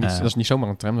tram. Dat is niet zomaar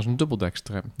een tram, dat is een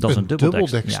dubbeldekkstram. Dat is een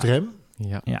dubbeldekstram?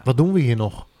 Ja. Wat doen we hier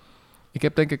nog? Ik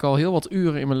heb denk ik al heel wat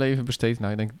uren in mijn leven besteed.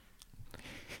 Nou, ik denk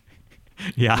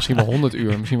misschien wel 100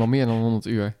 uur, misschien wel meer dan 100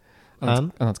 uur.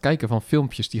 Aan het kijken van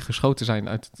filmpjes die geschoten zijn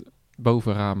uit het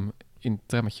bovenraam in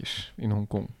trammetjes in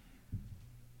Hongkong.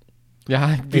 Ja,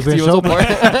 ik ben zo blij.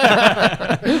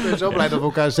 Ik ben zo blij dat we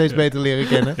elkaar steeds beter leren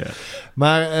kennen. Ja.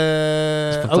 Maar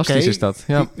fantastisch is dat.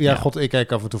 Ja, god, ik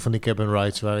kijk af en toe van die cabin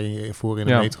rides waarin je voor in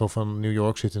de metro van New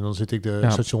York zit en dan zit ik de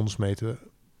stations mee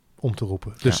om te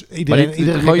roepen. Dus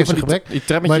iedereen mooie van die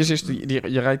trammetjes is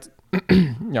je rijdt.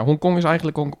 Ja, Hongkong is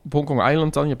eigenlijk op Hongkong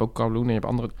Island dan. Je hebt ook Kowloon en je hebt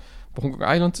andere. Op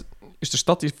Hongkong Island is de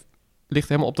stad die ligt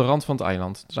helemaal op de rand van het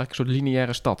eiland. Het is eigenlijk een soort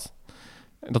lineaire stad.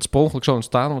 En dat is per ongeluk zo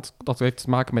ontstaan, want dat heeft te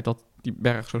maken met dat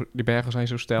die bergen zijn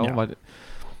zo steil,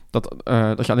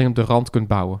 dat je alleen op de rand kunt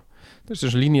bouwen. Dus er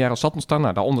is een lineaire stad ontstaan.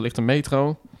 Nou, daaronder ligt een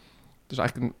metro. Dus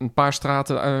eigenlijk een paar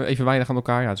straten even weinig aan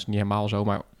elkaar. Ja, het is niet helemaal zo,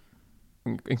 maar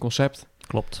in concept.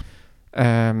 Klopt.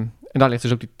 En daar ligt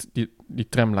dus ook die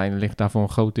tramlijn ligt daar voor een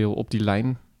groot deel op die lijn.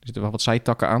 Er zitten wel wat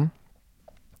zijtakken aan.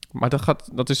 Maar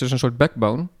dat is dus een soort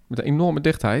backbone met een enorme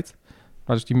dichtheid.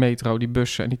 Maar dus die metro, die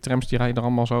bussen en die trams, die rijden er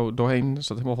allemaal zo doorheen. Dat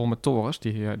staat helemaal vol met torens,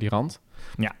 die rand.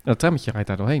 Ja. En dat trammetje rijdt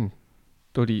daar doorheen.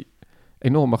 Door die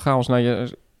enorme chaos. Nou,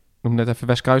 je noem net even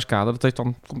Westkruiskade. Dat heeft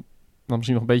dan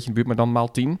misschien nog een beetje in de buurt, maar dan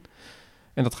maal 10.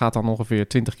 En dat gaat dan ongeveer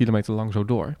 20 kilometer lang zo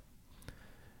door.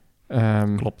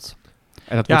 Klopt.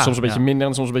 En dat wordt soms een beetje minder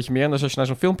en soms een beetje meer. En dus als je naar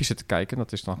zo'n filmpje zit te kijken,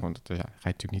 dat is dan gewoon... ga je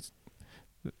natuurlijk niet...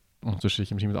 Ondertussen zit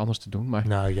je misschien wat anders te doen, maar...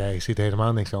 Nou, jij zit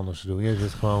helemaal niks anders te doen. Je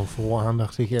zit gewoon vol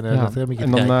aandacht, zit je en dat heb ik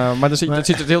en dan, maar dan zit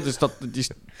het heel...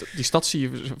 Die stad zie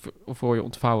je voor je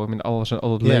ontvouwen met alles en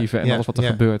al het leven en alles wat er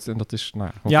gebeurt. En dat is,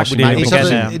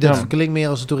 dat klinkt meer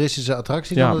als een toeristische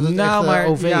attractie dan dat het echt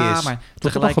OV is. Maar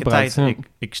tegelijkertijd,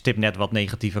 ik stip net wat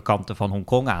negatieve kanten van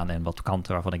Hongkong aan en wat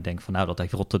kanten waarvan ik denk van, nou, dat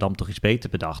heeft Rotterdam toch iets beter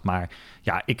bedacht. Maar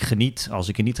ja, ik geniet als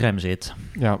ik in die tram zit.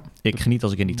 Ja. Ik geniet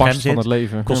als ik in die tram zit. Het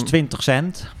leven. Kost 20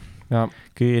 cent. Ja.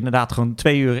 Kun je inderdaad gewoon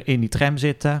 2 uur in die tram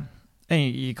zitten.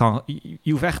 En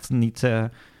je hoeft echt niet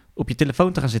op je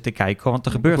telefoon te gaan zitten kijken, want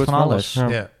er gebeurt van alles.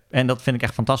 Ja. En dat vind ik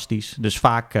echt fantastisch. Dus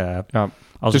vaak...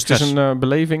 dus het is een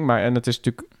beleving, en het is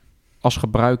natuurlijk als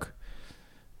gebruik...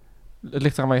 Het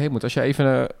ligt eraan waar je heen moet. Als je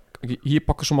even... hier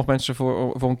pakken sommige mensen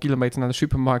voor 1 kilometer naar de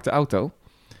supermarkt de auto.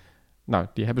 Nou,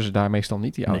 die hebben ze daar meestal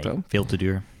niet, die auto. Nee, veel te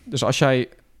duur. Dus als jij...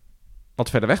 wat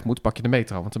verder weg moet, pak je de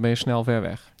metro, want dan ben je snel ver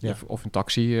weg. Ja. Of een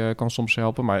taxi kan soms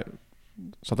helpen, maar er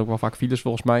staat ook wel vaak files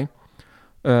volgens mij.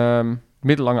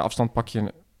 Middellange afstand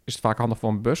is het vaak handig voor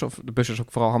een bus. Of de bus is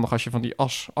ook vooral handig als je van die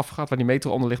as afgaat, waar die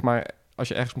metro onder ligt, maar als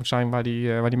je ergens moet zijn waar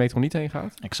die metro niet heen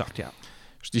gaat. Exact, ja.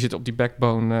 Dus die zit op die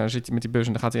backbone, zit je met die bus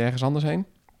en dan gaat hij ergens anders heen.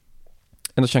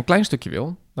 En als je een klein stukje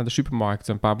wil, naar de supermarkt,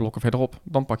 een paar blokken verderop,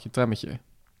 dan pak je een trammetje.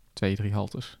 2-3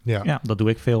 haltes. Ja, dat doe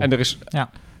ik veel. En er is... Ja.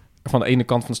 Van de ene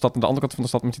kant van de stad naar de andere kant van de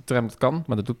stad met die tram, dat kan.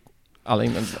 Maar dat doet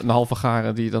alleen een halve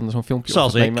garen die dan zo'n filmpje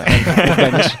zoals ik.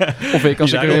 Of ik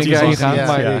als ik er een keer heen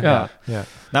ga.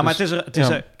 Nou, maar het is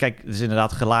kijk, het is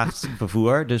inderdaad gelaagd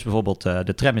vervoer. Dus bijvoorbeeld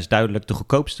de tram is duidelijk de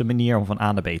goedkoopste manier om van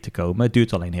A naar B te komen. Het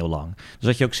duurt alleen heel lang. Dus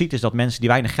wat je ook ziet is dat mensen die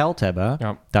weinig geld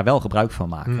hebben, daar wel gebruik van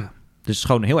maken. Dus het is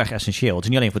gewoon heel erg essentieel. Het is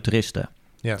niet alleen voor toeristen.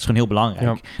 Ja. Dat is gewoon heel belangrijk.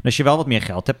 Ja. En als je wel wat meer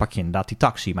geld hebt, pak je inderdaad die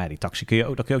taxi. Maar die taxi kun je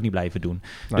ook niet blijven doen.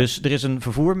 Nee. Dus er is een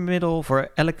vervoermiddel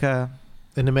voor elke...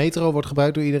 En de metro wordt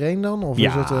gebruikt door iedereen dan? Of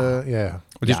is het...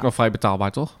 Het is nog vrij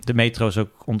betaalbaar, toch? De metro is ook...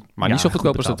 Maar niet zo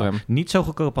goedkoop als de tram. Niet zo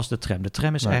goedkoop als de tram. De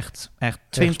tram is echt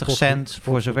 20 cent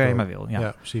voor zover je maar wil.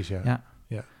 Ja, precies, ja.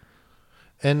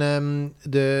 En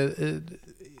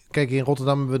kijk, in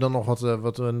Rotterdam hebben we dan nog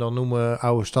wat we dan noemen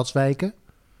oude stadswijken.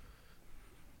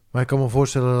 Maar ik kan me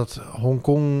voorstellen dat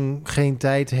Hongkong geen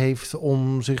tijd heeft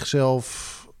om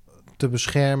zichzelf te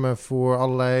beschermen voor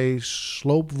allerlei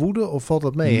sloopwoede? Of valt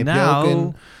dat mee?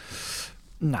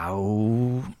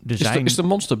 Is de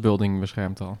Monster Building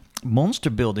beschermd al?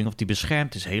 Monster Building, of die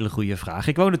beschermd is, een hele goede vraag.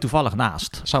 Ik woon er toevallig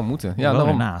naast. Zou moeten. Ja,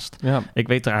 daarom naast. Ja. Ik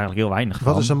weet er eigenlijk heel weinig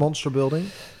van. Wat is een Monster Building?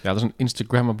 Ja, dat is een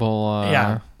Instagrammable...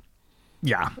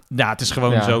 Ja, het is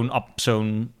gewoon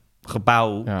zo'n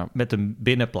gebouw met een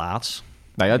binnenplaats.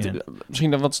 Nou ja,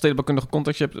 misschien wat stedenbouwkundige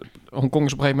context. Je hebt, Hongkong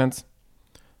is op een gegeven moment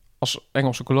als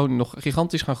Engelse kolonie nog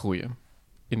gigantisch gaan groeien.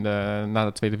 Na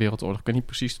de Tweede Wereldoorlog. Ik weet niet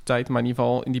precies de tijd, maar in ieder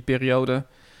geval in die periode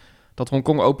dat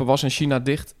Hongkong open was en China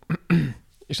dicht,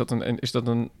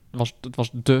 het was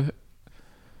de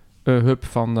hub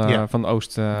van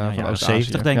Oost-Azië.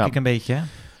 70 denk ik een beetje.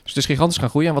 Dus het is gigantisch gaan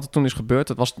groeien. En wat er toen is gebeurd,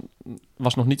 het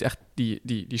was nog niet echt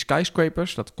die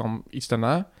skyscrapers. Dat kwam iets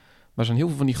daarna. Maar er zijn heel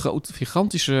veel van die grote,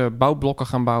 gigantische bouwblokken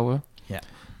gaan bouwen.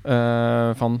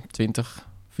 Ja. Van 20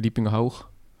 verdiepingen hoog.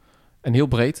 En heel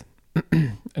breed.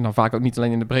 En dan vaak ook niet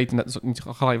alleen in de breedte, net niet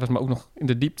gelijk was, maar ook nog in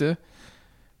de diepte.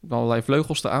 Allerlei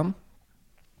vleugels eraan.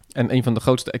 En een van de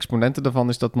grootste exponenten daarvan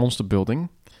is dat Monster Building.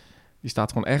 Die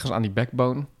staat gewoon ergens aan die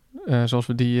backbone. Zoals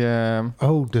we die...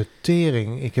 de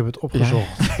tering. Ik heb het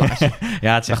opgezocht.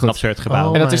 Ja, het is echt een absurd gebouw.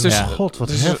 Oh, en dat is dus... God,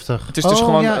 wat heftig. Het is dus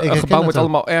gewoon een gebouw met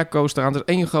allemaal airco's eraan. Dus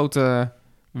één grote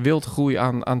wildgroei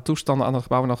aan toestanden aan het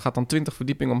gebouw. En dat gaat dan 20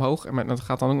 verdiepingen omhoog. En dat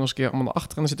gaat dan ook nog eens een keer allemaal naar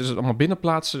achteren. En er zitten dus allemaal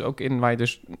binnenplaatsen ook in, waar je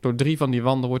dus door 3 van die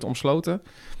wanden wordt omsloten.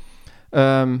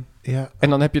 En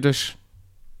dan heb je dus...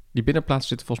 Die binnenplaatsen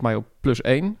zitten volgens mij op +1.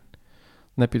 Dan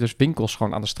heb je dus winkels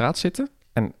gewoon aan de straat zitten.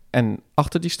 En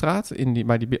achter die straat,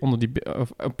 onder die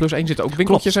 +1 zitten ook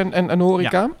winkeltjes en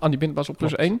horeca. Ja. Aan die binnenplaats op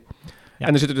 +1. Ja.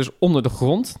 En er zitten dus onder de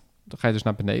grond. Dan ga je dus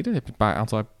naar beneden. Dan heb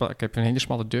je ik heb een hele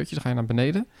smalle deurtje. Dan ga je naar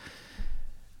beneden.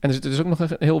 En er zit dus ook nog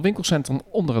een heel winkelcentrum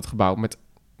onder het gebouw. Met,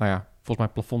 volgens mij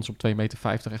plafonds op 2,50 meter.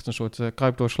 Echt een soort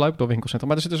kruipdoor, sluipdoor winkelcentrum.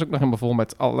 Maar er zit dus ook nog helemaal vol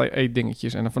met allerlei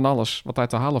eetdingetjes en van alles wat daar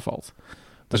te halen valt.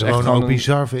 Dat is echt gewoon ook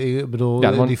bizar. Ik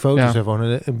bedoel, die foto's zijn gewoon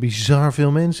een bizar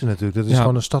veel mensen natuurlijk. Dat is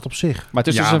gewoon een stad op zich. Maar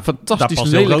het is dus een fantastisch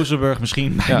lelijk... Daar past Rozenburg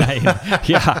misschien bij.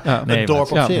 Een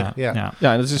dorp op zich. Ja,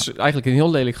 en het is eigenlijk een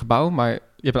heel lelijk gebouw. Maar je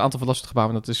hebt een aantal fantastische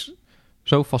gebouwen. En dat is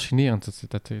zo fascinerend dat je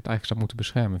het eigenlijk zou moeten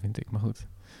beschermen, vind ik. Maar goed.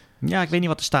 Ja, ik weet niet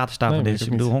wat de status daarvan is. Ik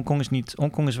bedoel,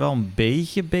 Hongkong is wel een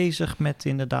beetje bezig met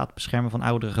inderdaad beschermen van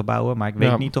oudere gebouwen. Maar ik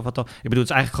weet niet of het al... Ik bedoel, het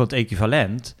is eigenlijk gewoon het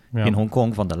equivalent in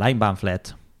Hongkong van de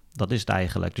lijnbaanflat. Dat is het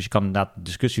eigenlijk. Dus je kan inderdaad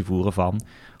discussie voeren van...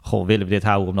 Goh, willen we dit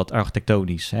houden omdat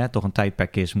architectonisch toch een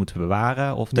tijdperk is, moeten we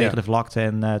bewaren? Of tegen de vlakte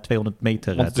en 200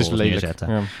 meter torens neerzetten?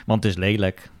 Ja. Want het is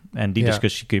lelijk. En die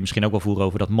discussie kun je misschien ook wel voeren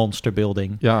over dat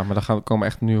monsterbuilding. Ja, maar dan komen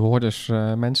echt nu hordes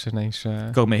mensen ineens...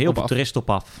 komen heel veel toeristen op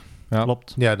af. Ja.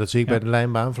 Klopt. Ja, dat zie ik bij de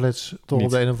lijnbaanflats toch op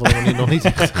de een of andere manier nog niet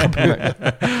echt gebeuren.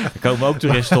 Er komen ook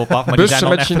toeristen op af, maar die zijn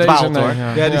dan echt verdwaald, hoor.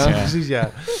 Precies,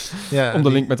 ja. Om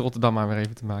de link met Rotterdam maar weer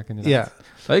even te maken, inderdaad.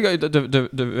 Ja.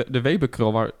 De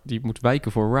Weberkrul, die moet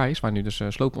wijken voor Rise, waar nu dus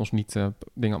slopen ons niet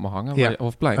dingen allemaal hangen. Ja,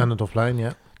 Hofplein. aan het Hofplein,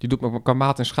 ja. Die doet me qua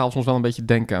maat en schaal soms wel een beetje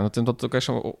denken aan. Dat ook echt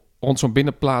zo rond zo'n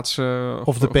binnenplaats...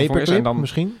 of de paperclip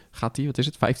misschien? Gaat die,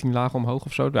 15 lagen omhoog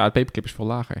of zo? Ja, de paperclip is veel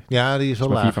lager. Ja, die is wel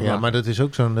lager. Ja, maar dat is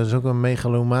ook een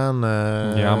megalomaan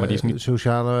maar die is niet...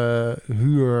 sociale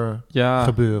huur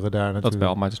gebeuren daar natuurlijk. Dat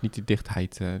wel, maar het is niet die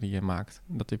dichtheid die je maakt.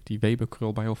 Dat heeft die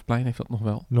Weberkrul bij Hofplein heeft dat nog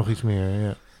wel. Nog iets meer,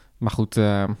 ja. Maar goed...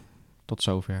 tot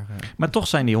zover. Maar toch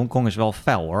zijn die Hongkongers wel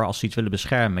fel, hoor, als ze iets willen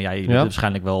beschermen. Ja, jullie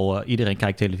waarschijnlijk wel... iedereen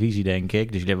kijkt televisie, denk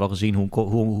ik. Dus jullie hebben wel gezien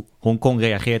hoe Hongkong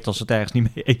reageert als ze het ergens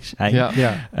niet mee eens zijn.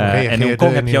 En in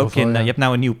Hongkong heb je ook je hebt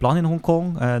nou een nieuw plan in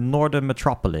Hongkong. Northern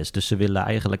Metropolis. Dus ze willen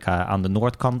eigenlijk aan de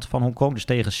noordkant van Hongkong, dus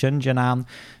tegen Shenzhen aan,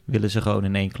 willen ze gewoon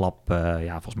in één klap...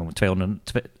 volgens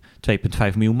mij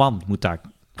 2,5 miljoen man moet daar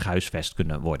gehuisvest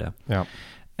kunnen worden. Ja.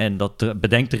 En dat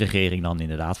bedenkt de regering dan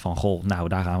inderdaad van... goh, nou,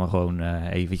 daar gaan we gewoon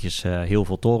eventjes heel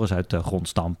veel torens uit de grond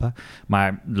stampen.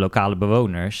 Maar de lokale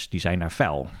bewoners, die zijn daar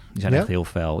fel. Die zijn echt heel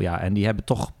fel, ja. En die hebben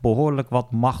toch behoorlijk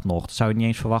wat macht nog. Dat zou je niet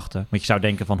eens verwachten. Want je zou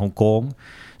denken van Hongkong,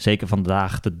 zeker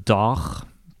vandaag de dag...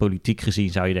 Politiek gezien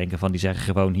zou je denken van... die zeggen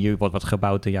gewoon, hier wordt wat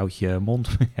gebouwd en je houdt je mond,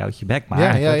 je houdt je bek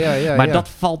maar. Maar dat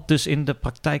valt dus in de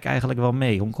praktijk eigenlijk wel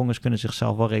mee. Hongkongers kunnen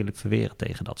zichzelf wel redelijk verweren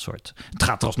tegen dat soort... Het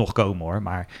gaat er alsnog komen, hoor,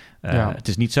 maar... Het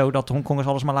is niet zo dat de Hongkongers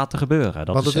alles maar laten gebeuren.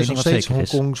 Want het is nog steeds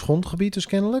Hongkongs grondgebied dus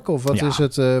kennelijk? Of wat is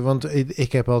het? Want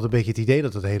ik heb altijd een beetje het idee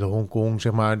dat het hele Hongkong...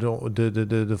 zeg maar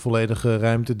de volledige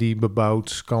ruimte die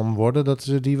bebouwd kan worden... dat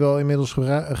ze die wel inmiddels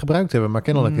gebruikt hebben. Maar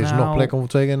kennelijk is er nog plek om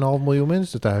 2,5 miljoen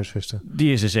mensen te huisvesten.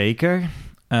 Die is er zeker.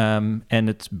 En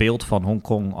het beeld van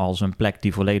Hongkong als een plek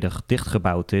die volledig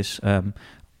dichtgebouwd is...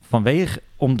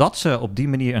 omdat ze op die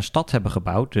manier een stad hebben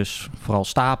gebouwd, dus vooral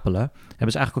stapelen,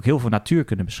 hebben ze eigenlijk ook heel veel natuur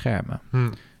kunnen beschermen.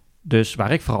 Dus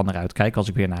waar ik vooral naar uitkijk als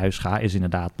ik weer naar huis ga, is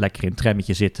inderdaad lekker in een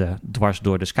trammetje zitten, dwars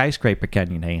door de Skyscraper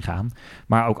Canyon heen gaan.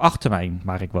 Maar ook achter mij,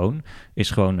 waar ik woon,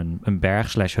 is gewoon een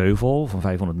berg/heuvel van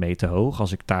 500 meter hoog.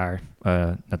 Als ik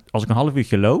een half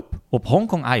uurtje loop, op Hong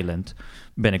Kong Island,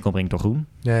 ben ik omringd door groen.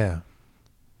 Ja.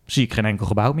 Zie ik geen enkel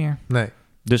gebouw meer. Nee.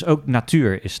 Dus ook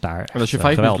natuur is daar. En als je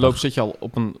 5 minuten loopt, zit je al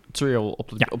op een trail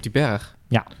op die berg.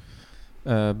 Ja.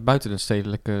 Buiten de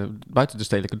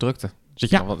stedelijke drukte. Zit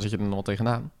je er nog wel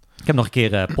tegenaan. Ik heb nog een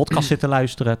keer podcast zitten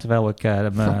luisteren terwijl ik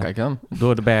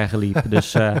door de bergen liep.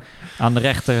 Dus aan de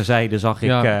rechterzijde zag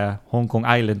ik Hong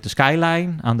Kong Island, de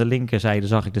skyline. Aan de linkerzijde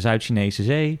zag ik de Zuid-Chinese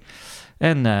Zee.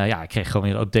 En ik kreeg gewoon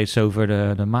weer updates over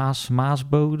de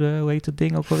Maasbode, hoe heet dat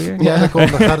ding ook alweer? Ja, daar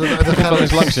gaat het wel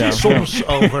eens langs soms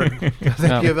over. Dat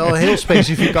heb je wel een heel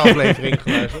specifieke aflevering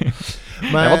geluisterd.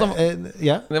 Maar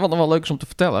wat nog wel leuk is om te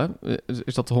vertellen,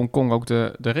 is dat Hongkong ook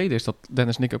de reden is dat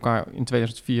Dennis en ik elkaar in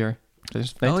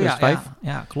 2005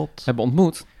 klopt. hebben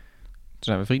ontmoet. Toen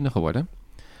zijn we vrienden geworden.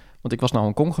 Want ik was naar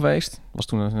Hongkong geweest. Was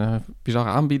toen een bizarre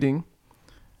aanbieding.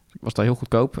 Ik was daar heel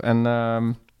goedkoop. En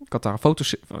ik had daar een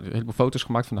heleboel foto's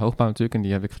gemaakt van de hoogbouw natuurlijk. En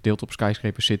die heb ik verdeeld op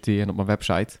Skyscraper City en op mijn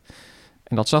website.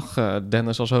 En dat zag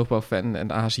Dennis als hoogbouwfan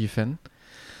en Azië-fan.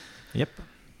 Yep.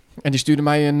 En die stuurde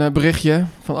mij een berichtje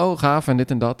van, oh, gaaf en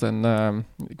dit en dat. En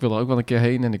ik wil er ook wel een keer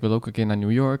heen en ik wil ook een keer naar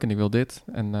New York en ik wil dit.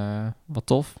 En wat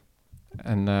tof.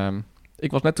 En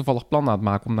ik was net toevallig plan aan het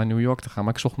maken om naar New York te gaan.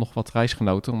 Maar ik zocht nog wat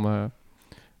reisgenoten om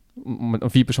een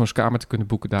 4-persoonskamer te kunnen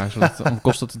boeken daar. Zodat om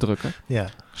kosten te drukken. Ja.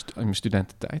 In mijn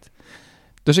studententijd.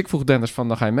 Dus ik vroeg Dennis van,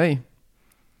 dan ga je mee?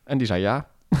 En die zei ja.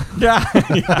 Ja.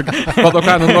 We hadden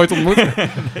elkaar nog nooit ontmoet. Nee.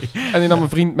 En die nam een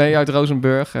vriend mee uit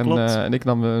Rozenburg. En ik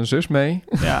nam mijn zus mee.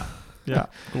 Ja,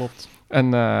 klopt.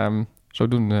 En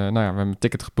zodoende, we hebben een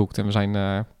ticket geboekt. En we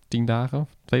zijn 10 dagen,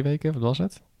 2 weken, wat was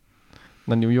het?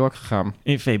 Naar New York gegaan.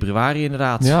 In februari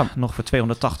inderdaad. Ja. Nog voor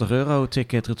 €280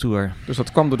 ticket retour. Dus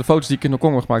dat kwam door de foto's die ik in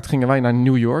Hongkong heb gemaakt. Gingen wij naar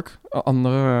New York. Een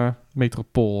andere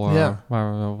metropool.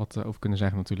 Waar we wel wat over kunnen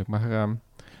zeggen natuurlijk. Maar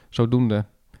zodoende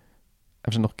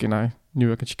hebben ze nog een keer naar New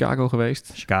York en Chicago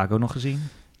geweest. Chicago nog gezien.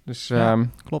 Dus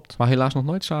klopt. Maar helaas nog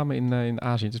nooit samen in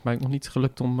Azië. Het is mij nog niet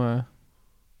gelukt om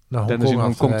naar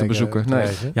Hongkong te bezoeken. Nee.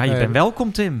 Ja, je bent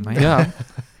welkom, Tim. Maar ja.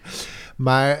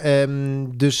 Maar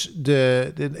dus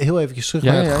heel eventjes terug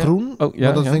naar het groen. Want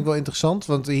dat vind ik wel interessant.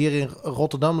 Want hier in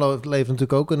Rotterdam leeft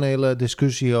natuurlijk ook een hele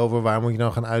discussie over waar moet je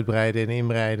nou gaan uitbreiden en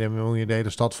inbreiden. En moet je de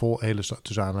hele stad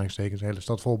tussen aanhalingstekens, de hele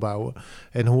stad vol bouwen.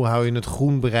 En hoe hou je het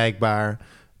groen bereikbaar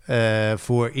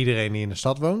voor iedereen die in de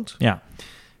stad woont? Ja.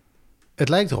 Het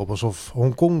lijkt erop alsof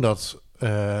Hongkong dat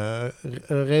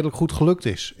redelijk goed gelukt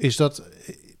is. Is dat,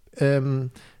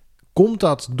 komt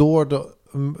dat door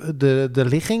de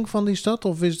ligging van die stad?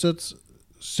 Of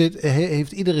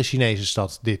heeft iedere Chinese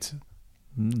stad dit?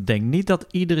 Ik denk niet dat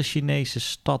iedere Chinese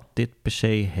stad dit per se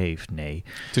heeft, nee.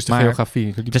 Het is de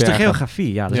geografie. Het is de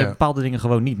geografie, ja. Er zijn bepaalde dingen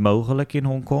gewoon niet mogelijk in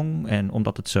Hongkong. En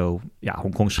omdat het zo... Ja,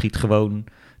 Hongkong schiet gewoon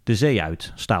de zee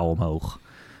uit, staal omhoog.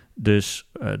 Dus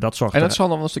dat zorgt... En dat zal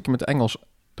dan wel een stukje met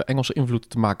de Engelse invloed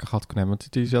te maken gehad kunnen hebben.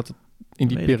 Want die zat in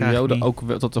die periode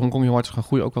ook... Dat Hongkong heel hard is gaan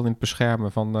groeien, ook wel in het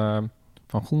beschermen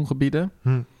van groengebieden.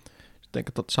 Ik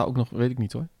denk dat zou ook nog... Weet ik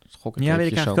niet hoor. Weet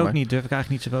ik eigenlijk ook niet. Durf ik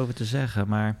eigenlijk niet zo over te zeggen,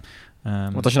 maar...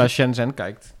 Want als je naar Shenzhen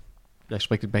kijkt... Jij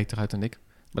spreekt het beter uit dan ik.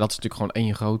 Maar dat is natuurlijk gewoon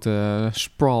één grote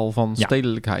sprawl van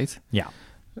stedelijkheid. Ja.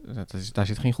 Daar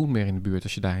zit geen groen meer in de buurt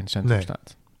als je daar in het centrum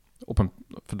staat. Op een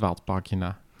verdwaald parkje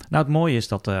na. Nou, het mooie is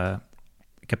dat...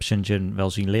 ik heb Shenzhen wel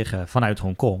zien liggen vanuit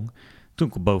Hongkong. Toen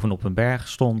ik bovenop een berg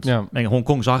stond. Ja. Nee,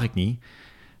 Hongkong zag ik niet.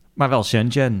 Maar wel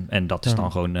Shenzhen. En dat is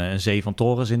dan gewoon een zee van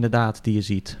torens inderdaad die je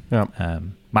ziet. Ja.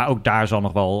 Maar ook daar zal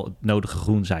nog wel het nodige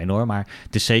groen zijn hoor. Maar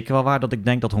het is zeker wel waar dat ik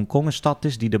denk dat Hongkong een stad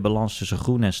is... die de balans tussen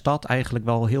groen en stad eigenlijk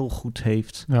wel heel goed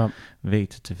heeft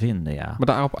weten te vinden. Ja.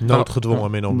 Maar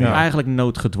noodgedwongen min of meer. Eigenlijk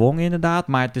noodgedwongen inderdaad.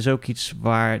 Maar het is ook iets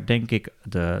waar denk ik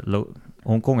de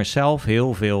Hongkongers zelf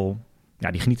heel veel...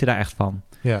 Ja, die genieten daar echt van.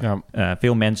 Ja.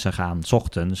 Veel mensen gaan 's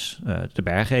ochtends de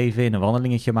berg even in een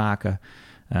wandelingetje maken...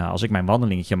 als ik mijn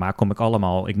wandelingetje maak, kom ik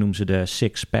allemaal... ik noem ze de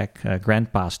six-pack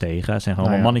grandpa's tegen. Het zijn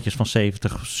gewoon mannetjes van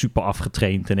 70, super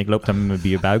afgetraind. En ik loop daar met mijn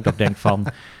bierbuik. Dat ik denk van,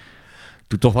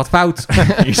 doe toch wat fout.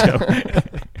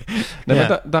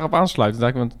 Maar daarop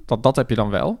aansluiten. Want dat heb je dan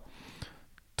wel.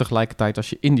 Tegelijkertijd, als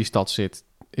je in die stad zit...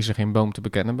 is er geen boom te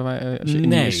bekennen bij mij. Als je in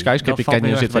die skyscraper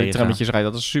canyon zit waar die trammetjes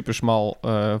rijden... dat is super smal,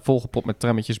 volgepropt met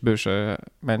trammetjes, bussen,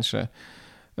 mensen.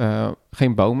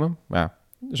 Geen bomen. Ja.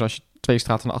 Dus als je 2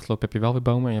 straten naar achter loopt, heb je wel weer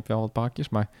bomen... en je hebt wel wat parkjes.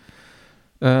 Maar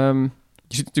je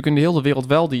ziet natuurlijk in de hele wereld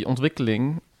wel die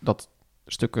ontwikkeling... dat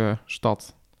stukken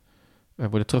stad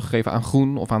worden teruggegeven aan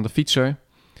groen... of aan de fietser,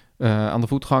 aan de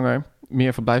voetganger.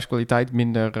 Meer verblijfskwaliteit,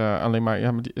 minder alleen maar...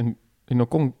 Ja, maar in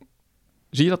Hongkong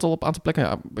zie je dat al op een aantal plekken. Ja,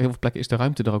 heel veel plekken is de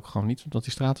ruimte er ook gewoon niet... omdat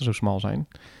die straten zo smal zijn.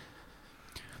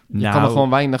 Je kan er gewoon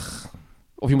weinig...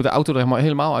 Of je moet de auto er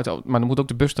helemaal uit... maar dan moet ook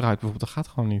de bus eruit bijvoorbeeld. Dat gaat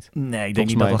gewoon niet. Nee, ik denk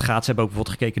niet dat dat gaat. Ze hebben ook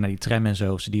bijvoorbeeld gekeken naar die tram en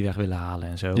zo... of ze die weg willen halen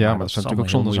en zo. Ja, maar dat zou natuurlijk ook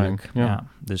zonde zijn. Ja.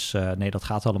 Dus nee, dat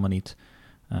gaat allemaal niet.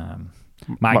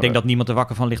 Maar ik denk dat niemand er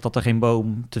wakker van ligt... dat er geen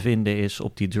boom te vinden is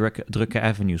op die drukke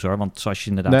avenues, hoor. Want zoals je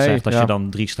inderdaad zegt... als je dan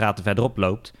 3 straten verderop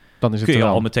loopt... dan is kun je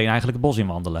al meteen eigenlijk het bos in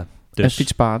wandelen. Dus... En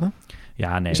fietspaden?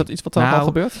 Ja, nee. Is dat iets wat er al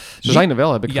gebeurt? Ze zijn er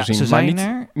wel, heb ik gezien. Ze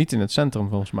zijn niet in het centrum,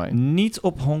 volgens mij. Niet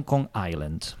op Hong Kong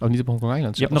Island. Oh, niet op Hong Kong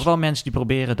Island. Je hebt nog wel mensen die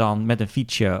proberen dan met een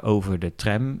fietsje over de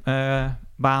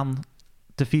trambaan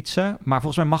te fietsen. Maar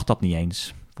volgens mij mag dat niet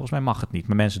eens. Volgens mij mag het niet,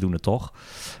 maar mensen doen het toch.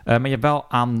 Maar je hebt wel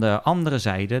aan de andere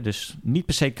zijde, dus niet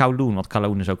per se Kowloon. Want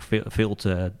Kowloon is ook veel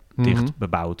te dicht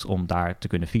bebouwd om daar te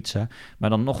kunnen fietsen. Maar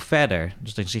dan nog verder.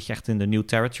 Dus dan zit je echt in de New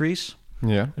Territories...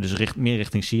 Ja. Dus meer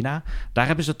richting China. Daar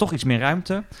hebben ze toch iets meer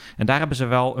ruimte. En daar hebben ze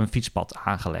wel een fietspad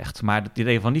aangelegd. Maar het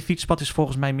idee van die fietspad is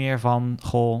volgens mij meer van...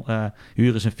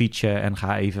 huur eens een fietsje en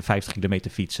ga even 50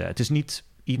 kilometer fietsen. Het is niet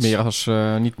iets... Meer als,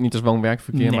 niet als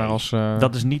woon-werkverkeer, maar als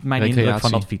dat is niet mijn indruk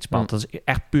van dat fietspad. Dat is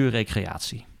echt puur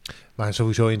recreatie. Maar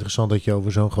sowieso interessant dat je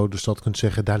over zo'n grote stad kunt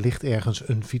zeggen... daar ligt ergens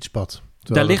een fietspad.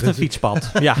 Daar ligt een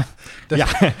fietspad, ja.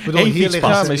 Hier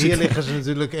liggen ze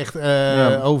natuurlijk echt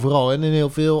overal. En in heel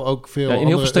veel, ook veel in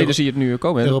heel veel steden zie je het nu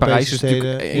komen. Parijs is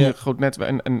natuurlijk een groot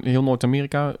netwerk. En heel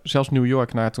Noord-Amerika, zelfs New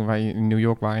York. Toen wij in New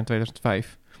York waren in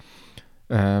 2005...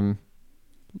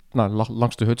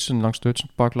 langs de Hudson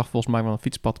Park lag volgens mij wel een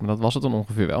fietspad. Maar dat was het dan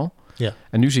ongeveer wel. Ja.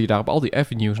 En nu zie je daar op al die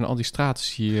avenues en al die straten...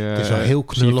 Het is wel heel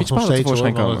knullig nog steeds,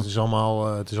 hoor. Het is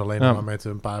allemaal... het is alleen maar met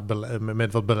een paar...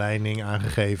 met wat beleiding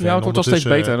aangegeven. Ja, het wordt wel steeds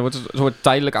beter. Het wordt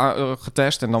tijdelijk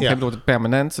getest en dan wordt het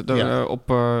permanent. Op...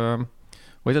 hoe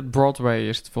heet het? Broadway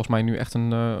is het volgens mij nu echt een...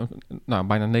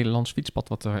 bijna Nederlands fietspad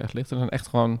wat er echt ligt. Er zijn echt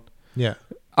gewoon...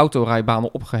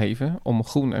 autorijbanen opgeheven om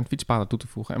groen en fietspaden toe te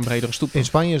voegen en bredere stoepen. In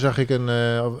Spanje zag ik een...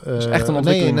 is echt een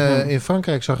ontwikkeling. In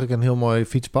Frankrijk zag ik een heel mooi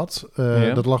fietspad.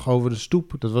 Dat lag over de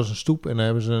stoep. Dat was een stoep en daar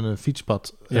hebben ze een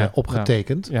fietspad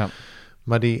opgetekend. Ja.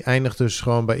 Maar die eindigt dus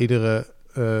gewoon bij iedere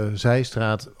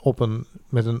zijstraat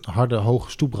met een harde,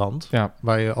 hoge stoeprand. Ja.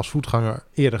 Waar je als voetganger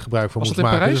eerder gebruik van moest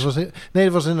maken. Dus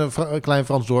dat was in een klein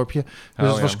Frans dorpje.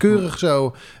 Dus het was keurig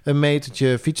zo een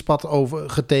metertje fietspad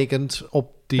getekend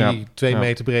op die 2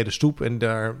 meter brede stoep. En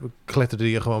daar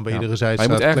kletterde je gewoon bij iedere zijstraat.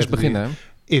 Maar je moet ergens beginnen.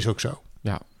 Is ook zo.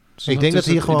 Ja. Dus ik denk dat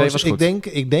hier gewoon.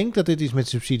 Ik denk dat dit iets met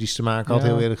subsidies te maken had,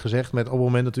 heel eerlijk gezegd. Met op het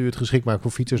moment dat u het geschikt maakt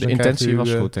voor fietsers. De intentie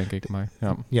was goed, denk ik. Maar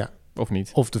ja. Of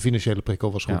niet. Of de financiële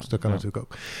prikkel was goed. Dat kan natuurlijk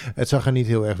ook. Het zag er niet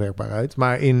heel erg werkbaar uit.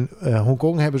 Maar in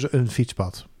Hongkong hebben ze een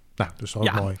fietspad. Nou, dus dat is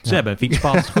ook mooi. Ze hebben een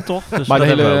fietspad, goed toch? Dus maar de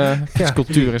hele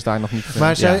fietscultuur is daar nog niet...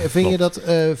 Maar vind je dat...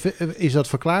 is dat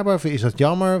verklaarbaar of is dat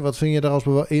jammer? Wat vind je daar als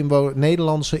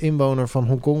Nederlandse inwoner van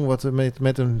Hongkong... wat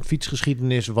met een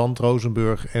fietsgeschiedenis, want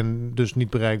Rozenburg... en dus niet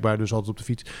bereikbaar, dus altijd op de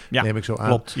fiets... neem ik zo aan.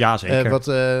 Klopt, ja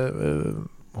zeker.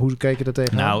 Hoe kijk je daar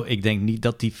tegenaan? Nou, ik denk niet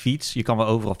dat die fiets... Je kan wel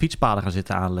overal fietspaden gaan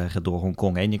zitten aanleggen door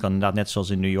Hongkong heen. Je kan inderdaad net zoals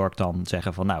in New York dan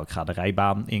zeggen van... nou, ik ga de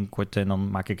rijbaan inkorten en dan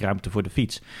maak ik ruimte voor de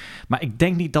fiets. Maar ik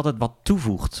denk niet dat het wat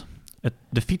toevoegt.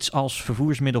 De fiets als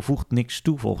vervoersmiddel voegt niks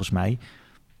toe volgens mij.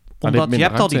 Omdat je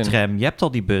hebt al die tram, je hebt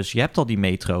al die bus, je hebt al die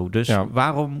metro. Dus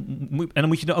waarom... En dan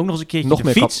moet je er ook nog eens een keertje de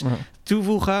fiets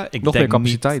toevoegen. Ik denk meer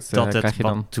capaciteit niet dat het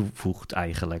wat toevoegt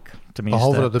eigenlijk. Tenminste,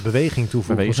 behalve dat de beweging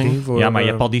toevoegt misschien. Maar je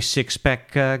hebt al die six-pack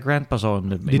grandpas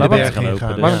die de bergen lopen.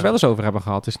 Waar we het wel eens over hebben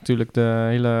gehad... is natuurlijk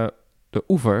de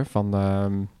oever van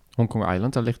Hongkong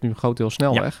Island. Daar ligt nu een groot deel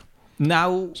snelweg. Ja.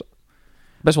 Nou...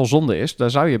 Best wel zonde is. Daar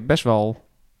zou je best wel...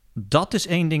 Dat is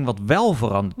één ding wat wel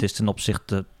veranderd is ten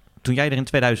opzichte... Toen jij er in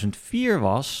 2004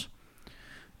 was...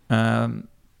 ze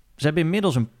hebben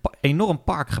inmiddels een enorm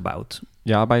park gebouwd.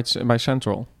 Ja, bij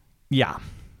Central. Ja,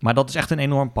 maar dat is echt een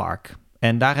enorm park.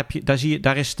 En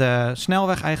daar is de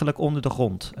snelweg eigenlijk onder de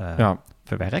grond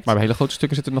verwerkt. Maar bij hele grote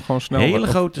stukken zit er nog gewoon snelweg. Hele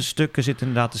grote stukken zit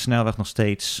inderdaad de snelweg nog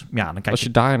steeds. Ja, dan kijk als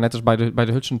je daar, net als bij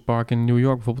de Hudson Park in New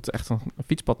York... bijvoorbeeld echt een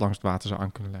fietspad langs het water zou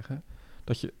aan kunnen leggen.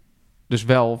 Dat je dus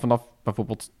wel vanaf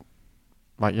bijvoorbeeld...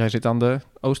 Maar jij zit aan de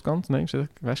oostkant? Nee, zit ik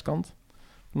westkant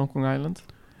van Hongkong Island?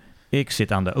 Ik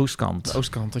zit aan de oostkant. De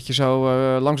oostkant, dat je zo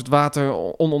langs het water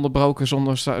ononderbroken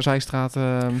zonder zijstraten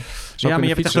ja, maar je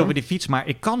hebt het echt over die fiets. Maar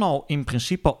ik kan al in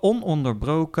principe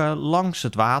ononderbroken langs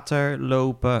het water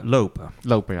lopen,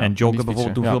 ja. En joggen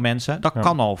bijvoorbeeld doen veel mensen. Dat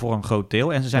kan al voor een groot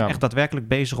deel. En ze zijn echt daadwerkelijk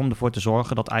bezig om ervoor te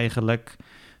zorgen dat eigenlijk...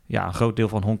 een groot deel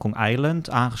van Hongkong Island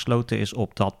aangesloten is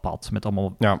op dat pad. Met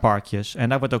allemaal parkjes. En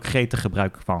daar wordt ook gretig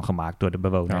gebruik van gemaakt door de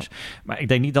bewoners. Ja. Maar ik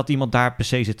denk niet dat iemand daar per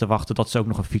se zit te wachten... dat ze ook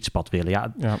nog een fietspad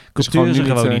willen. Cultuur is er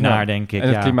gewoon niet naar, denk ik. En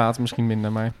het klimaat misschien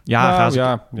minder, maar...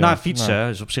 Fietsen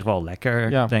is op zich wel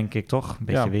lekker, denk ik, toch? Een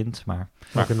beetje wind, maar...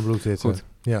 Ook in de bloed zitten.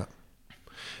 Ja.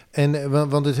 En,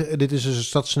 want dit is dus een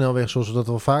stadssnelweg zoals we dat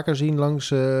wel vaker zien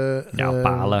langs... op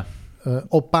palen.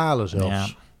 Op palen zelfs.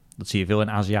 Ja. Dat zie je veel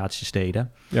in Aziatische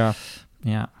steden. Ja.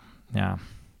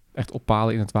 Echt op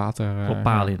palen in het water. Op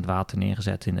palen in het water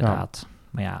neergezet, inderdaad.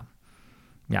 Maar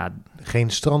ja. Geen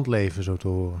strandleven, zo te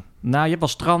horen. Nou, je hebt wel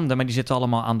stranden, maar die zitten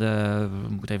allemaal aan de...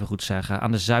 moet ik even goed zeggen.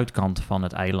 Aan de zuidkant van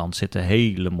het eiland zitten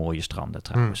hele mooie stranden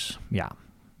trouwens. Ja.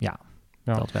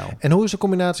 Dat wel. En hoe is de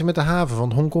combinatie met de haven?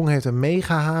 Want Hongkong heeft een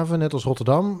megahaven, net als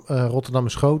Rotterdam. Rotterdam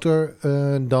is groter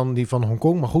dan die van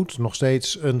Hongkong. Maar goed, nog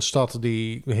steeds een stad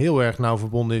die heel erg nauw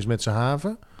verbonden is met zijn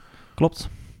haven. Klopt.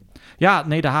 Ja,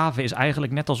 nee, de haven is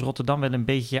eigenlijk net als Rotterdam wel een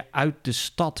beetje uit de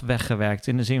stad weggewerkt.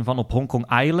 In de zin van op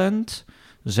Hongkong Island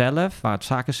zelf, waar het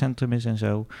zakencentrum is en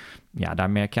zo. Ja, daar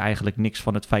merk je eigenlijk niks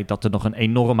van het feit dat er nog een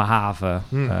enorme haven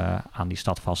aan die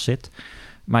stad vastzit.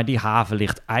 Maar die haven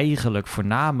ligt eigenlijk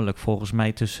voornamelijk volgens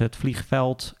mij tussen het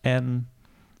vliegveld en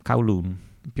Kowloon.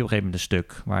 Heb je op een gegeven moment een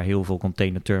stuk waar heel veel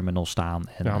containerterminals staan.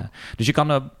 En, dus je kan,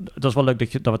 dat is wel leuk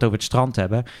dat we het over het strand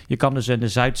hebben. Je kan dus in de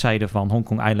zuidzijde van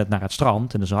Hongkong Island naar het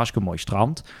strand. En dat is een hartstikke mooi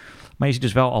strand. Maar je ziet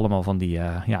dus wel allemaal van die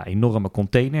enorme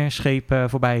containerschepen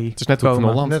voorbij. Het is net ook van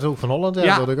Holland. Net ook van Holland, dat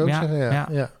wil ik ook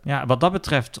zeggen. Ja, wat dat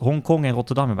betreft, Hongkong en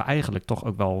Rotterdam hebben eigenlijk toch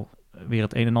ook wel weer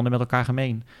het een en ander met elkaar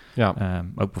gemeen. Ja.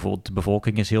 Ook bijvoorbeeld de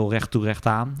bevolking is heel recht toe recht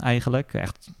aan eigenlijk.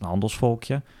 Echt een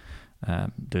handelsvolkje.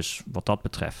 Dus wat dat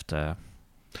betreft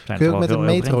zijn kun je ook met een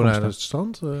metro naar het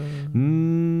strand?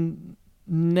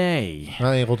 Nee.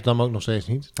 Nou, in Rotterdam ook nog steeds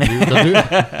niet.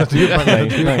 Dat duurt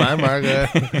maar.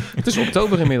 Het is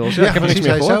oktober inmiddels. Ja, ik heb er niks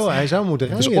meer gehoord. Hij zou moeten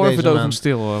rijden. Het is oorverdovend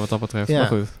stil wat dat betreft. Ja, maar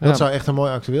goed. Dat zou echt een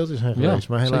mooi actueeltje zijn geweest.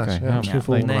 Maar helaas. Misschien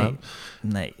volgende maand.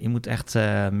 Nee, je moet echt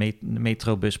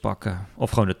metrobus pakken. Of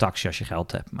gewoon de taxi als je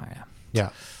geld hebt. Maar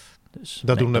ja. Dus,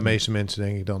 dat doen de meeste mensen,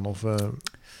 denk ik dan. Of...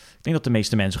 Ik denk dat de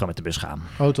meeste mensen gewoon met de bus gaan.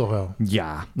 Oh, toch wel?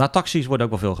 Ja. Nou, taxis worden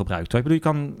ook wel veel gebruikt. Hoor. Ik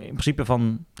bedoel, je kan in principe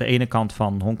van de ene kant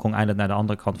van Hongkong Island naar de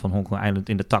andere kant van Hongkong Island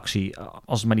in de taxi,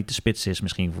 als het maar niet te spits is,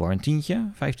 misschien voor een tientje,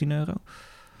 €15.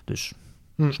 Dus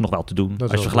dat is nog wel te doen.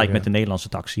 Als je vergelijkt met de Nederlandse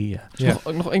taxi. Ja. Ja.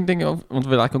 Nog één ding over, want we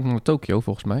willen eigenlijk ook nog naar Tokio,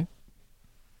 volgens mij.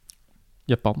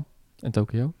 Japan en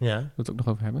Tokio. Ja. Daar we het ook nog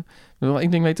over hebben. Ik wil wel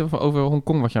één ding weten over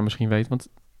Hongkong, wat jij misschien weet. Want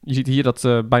je ziet hier dat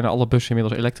bijna alle bussen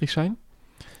inmiddels elektrisch zijn.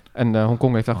 En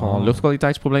Hongkong heeft daar gewoon een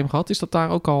luchtkwaliteitsprobleem gehad. Is dat daar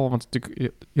ook al? Want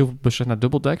natuurlijk heel veel bussen naar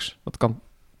dubbeldeks. Dat kan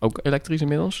ook elektrisch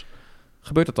inmiddels.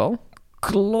 Gebeurt dat al?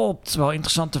 Klopt. Wel een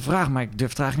interessante vraag, maar ik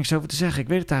durf er eigenlijk niks over te zeggen. Ik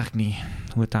weet het eigenlijk niet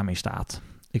hoe het daarmee staat.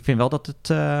 Ik vind wel dat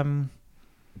het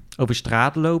over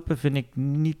straat lopen vind ik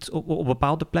niet op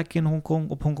bepaalde plekken in Hongkong,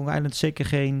 op Hongkong Island zeker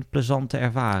geen plezante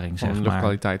ervaring, zeg maar.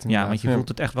 Luchtkwaliteit. Ja, want je voelt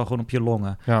het echt wel gewoon op je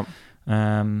longen.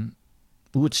 Ja.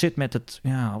 Hoe het zit met het,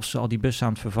 of ze al die bussen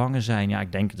aan het vervangen zijn. Ja,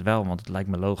 ik denk het wel, want het lijkt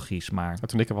me logisch, maar...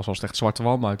 Toen ik er was het echt zwarte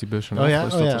walm uit die bussen.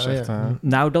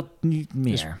 Nou, dat niet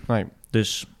meer. Dus, nee.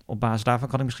 Dus op basis daarvan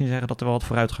kan ik misschien zeggen dat er wel wat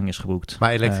vooruitgang is geboekt.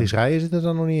 Maar elektrisch rijden zit er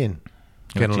dan nog niet in?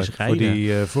 Kennelijk,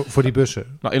 voor die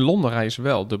bussen. Nou, in Londen rijden ze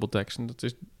wel dubbeldeks. En dat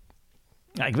is...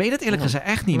 Ja, ik weet het eerlijk gezegd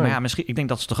echt niet. Nee. Maar ja, misschien, ik denk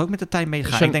dat ze toch ook met de tijd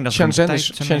meegaan. Ik denk dat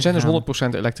Shenzhen is 100%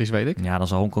 elektrisch, weet ik. Ja, dan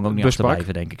zal Hongkong ook niet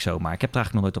achterblijven, denk ik zo. Maar ik heb er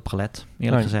eigenlijk nog nooit op gelet,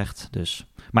 eerlijk gezegd. Dus.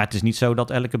 Maar het is niet zo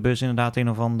dat elke bus inderdaad een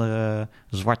of andere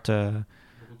zwarte...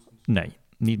 Nee,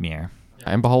 niet meer. Ja,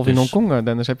 en behalve in Hongkong,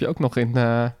 Dennis, heb je ook nog in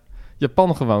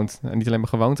Japan gewoond. En niet alleen maar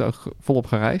gewoond, ook volop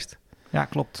gereisd. Ja,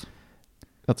 klopt.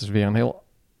 Dat is weer een heel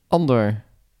ander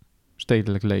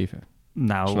stedelijk leven.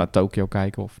 Nou, als we naar Tokio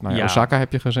kijken of naar Osaka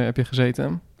heb je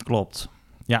gezeten. Klopt.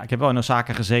 Ja, ik heb wel in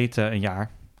Osaka gezeten een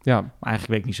jaar. Ja. Maar eigenlijk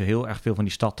weet ik niet zo heel erg veel van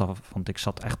die stad af, want ik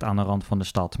zat echt aan de rand van de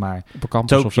stad. Maar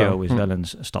Tokio is wel een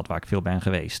stad waar ik veel ben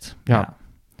geweest. Ja.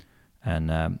 En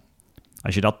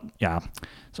als je dat... Ja,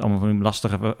 het is allemaal van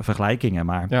lastige vergelijkingen.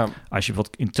 Maar als je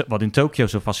wat in Tokio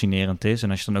zo fascinerend is, en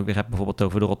als je het dan ook weer hebt bijvoorbeeld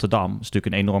over de Rotterdam, is natuurlijk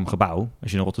een enorm gebouw.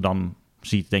 Als je in Rotterdam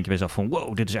ziet, denk je bij jezelf van,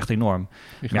 wow, dit is echt enorm.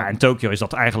 Ja, in Tokio is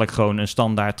dat eigenlijk gewoon een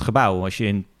standaard gebouw.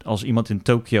 Als iemand in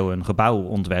Tokio een gebouw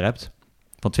ontwerpt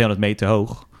van 200 meter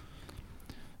hoog,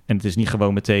 en het is niet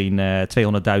gewoon meteen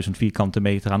 200.000 vierkante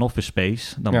meter aan office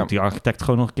space, dan moet die architect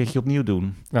gewoon nog een keertje opnieuw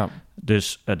doen. Ja.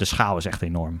 Dus de schaal is echt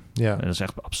enorm. Ja. Dat is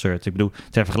echt absurd. Ik bedoel,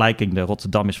 ter vergelijking, de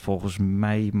Rotterdam is volgens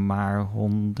mij maar 150.000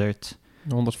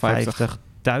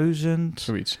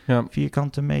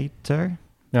 vierkante meter.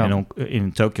 Ja. En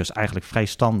in Tokio is eigenlijk vrij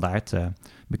standaard.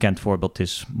 Bekend voorbeeld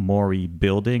is Mori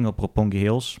Building op Roppongi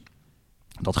Hills.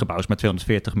 Dat gebouw is maar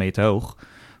 240 meter hoog.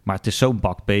 Maar het is zo'n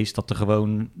bakbeest dat er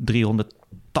gewoon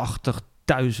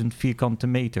 380.000 vierkante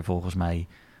meter volgens mij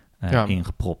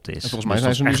ingepropt is. En volgens mij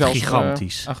zijn ze nu zelfs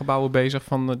gigantisch. Aan gebouwen bezig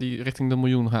van die richting de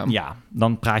miljoen gaan. Ja,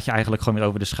 dan praat je eigenlijk gewoon weer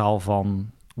over de schaal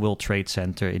van World Trade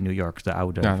Center in New York, de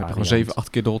oude variant. Gewoon 7, 8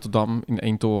 keer de Rotterdam in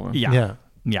 1 toren.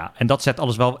 Ja, en dat zet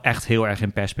alles wel echt heel erg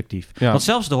in perspectief. Ja. Want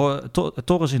zelfs de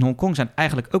torens in Hongkong zijn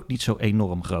eigenlijk ook niet zo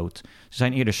enorm groot. Ze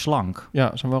zijn eerder slank. Ja,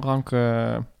 ze zijn wel rank...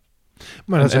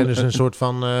 Maar dat zijn dus een soort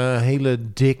van hele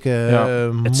dikke,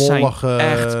 mollige... Het zijn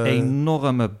echt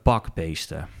enorme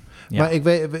bakbeesten. Ja. Maar ik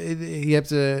weet, je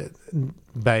hebt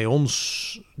bij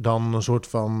ons dan een soort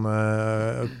van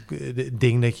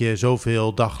ding dat je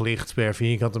zoveel daglicht per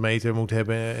vierkante meter moet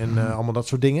hebben en allemaal dat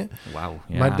soort dingen. Wauw.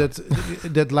 Ja. Maar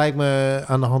dat lijkt me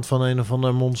aan de hand van een of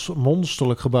ander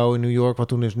monsterlijk gebouw in New York, wat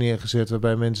toen is neergezet,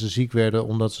 waarbij mensen ziek werden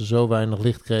omdat ze zo weinig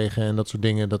licht kregen en dat soort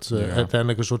dingen, dat ze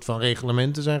uiteindelijk een soort van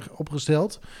reglementen zijn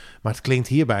opgesteld. Maar het klinkt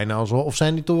hier bijna alsof, of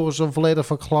zijn die torens dan volledig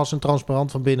van glas en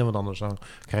transparant van binnen, want anders dan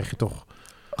krijg je toch...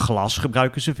 Glas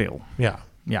gebruiken ze veel. Ja.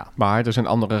 Maar er zijn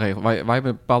andere regels. Wij hebben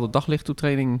een bepaalde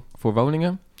daglichttoetreding voor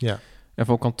woningen. Ja. En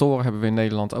voor kantoren hebben we in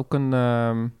Nederland ook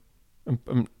een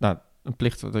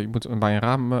plicht. Je moet bij een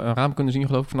raam kunnen zien,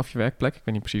 geloof ik, vanaf je werkplek. Ik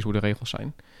weet niet precies hoe de regels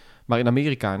zijn. Maar in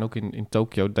Amerika en ook in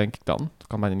Tokio, denk ik dan, dat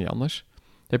kan bijna niet anders, dan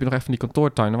heb je nog echt van die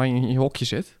kantoortuinen waar je in je hokje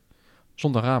zit,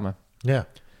 zonder ramen. Ja.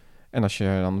 En als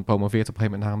je dan promoveert op een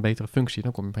gegeven moment naar een betere functie,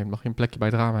 dan kom je op een gegeven moment nog een plekje bij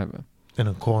het raam hebben. En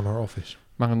een corner office.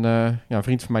 Maar een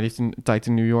vriend van mij die heeft een tijd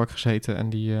in New York gezeten en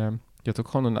die had ook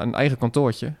gewoon een eigen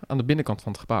kantoortje aan de binnenkant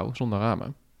van het gebouw, zonder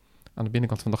ramen. Aan de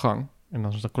binnenkant van de gang. En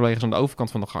dan zijn de collega's aan de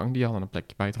overkant van de gang, die hadden een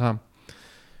plekje bij het raam.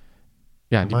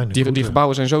 Ja, die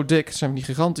gebouwen zijn zo dik, zijn die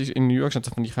gigantisch. In New York zijn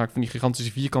het van die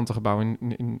gigantische vierkante gebouwen.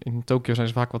 In Tokio zijn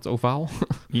ze vaak wat ovaal.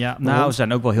 Ja, nou, ze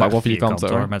zijn ook wel heel erg vierkant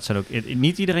hoor. Maar het zijn ook,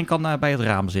 niet iedereen kan bij het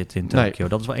raam zitten in Tokio. Nee.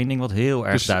 Dat is wel één ding wat heel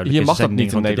erg duidelijk hier is. Hier mag dat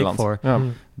niet in Nederland. Voor. Ja.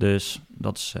 Dus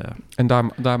dat is... En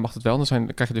daar mag het wel.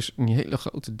 Dan krijg je dus een hele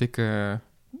grote, dikke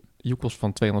joekels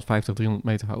van 250, 300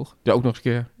 meter hoog. Die ook nog eens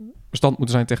een keer bestand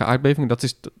moeten zijn tegen aardbevingen.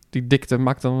 Die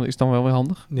dikte is dan wel weer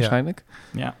handig, waarschijnlijk.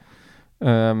 Ja.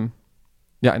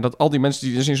 En dat al die mensen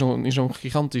die dus in zo'n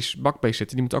gigantisch bakbeest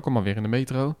zitten, die moeten ook allemaal weer in de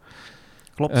metro.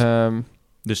 Klopt.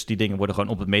 Dus die dingen worden gewoon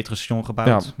op het metrostation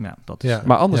gebouwd. Ja, dat is,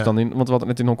 maar anders dan want we hadden het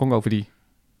net in Hongkong over die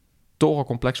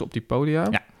torencomplexen op die podia.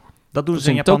 Ja, dat doen ze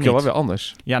in Japan Tokio niet. wel weer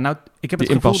anders. Ja, nou, ik heb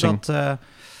het gevoel dat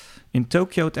in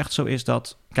Tokio het echt zo is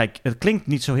dat... Kijk, het klinkt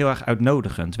niet zo heel erg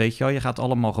uitnodigend, weet je wel. Je gaat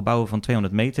allemaal gebouwen van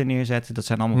 200 meter neerzetten. Dat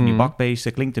zijn allemaal van die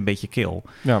bakbeesten. Klinkt een beetje kil.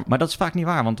 Ja. Maar dat is vaak niet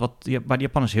waar. Want waar de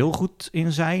Japanners heel goed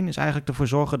in zijn... is eigenlijk ervoor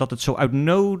zorgen dat het zo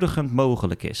uitnodigend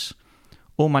mogelijk is...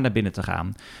 om maar naar binnen te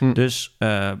gaan. Dus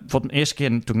voor de eerste keer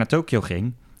toen ik naar Tokio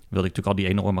ging... wilde ik natuurlijk al die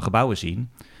enorme gebouwen zien...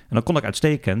 En dan kon ik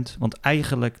uitstekend, want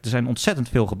eigenlijk... er zijn ontzettend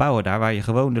veel gebouwen daar... waar je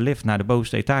gewoon de lift naar de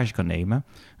bovenste etage kan nemen.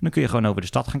 En dan kun je gewoon over de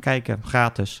stad gaan kijken,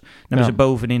 gratis. Dan hebben ze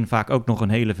bovenin vaak ook nog een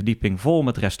hele verdieping... vol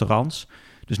met restaurants.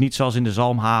 Dus niet zoals in de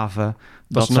Zalmhaven...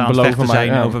 dat ze aan het vechten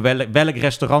zijn over welk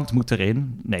restaurant moet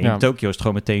erin. Nee, in Tokio is het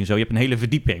gewoon meteen zo. Je hebt een hele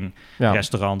verdieping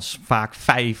restaurants, vaak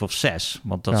 5 of 6.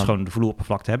 Want dat is gewoon de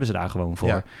vloeroppervlakte hebben ze daar gewoon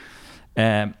voor.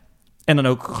 Ja. En dan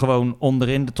ook gewoon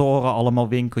onderin de toren allemaal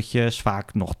winkeltjes...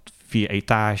 vaak nog 4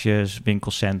 etages,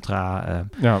 winkelcentra.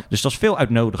 Dus dat is veel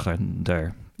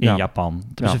uitnodigender in Japan.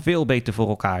 Dat hebben ze veel beter voor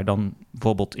elkaar dan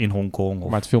bijvoorbeeld in Hongkong.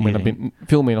 Maar het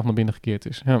veel meer nog naar binnen gekeerd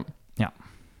is. Ja.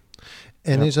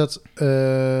 En is dat...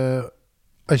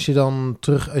 Als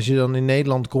je dan in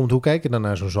Nederland komt, hoe kijk je dan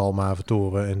naar zo'n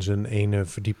Zalmhaventoren en zijn ene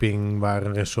verdieping waar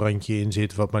een restaurantje in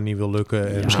zit wat maar niet wil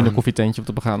lukken? En misschien een koffietentje op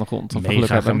de begane grond.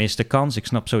 Mega gemiste kans. Ik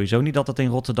snap sowieso niet dat het in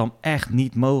Rotterdam echt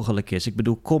niet mogelijk is. Ik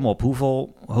bedoel, kom op,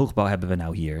 hoeveel hoogbouw hebben we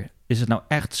nou hier? Is het nou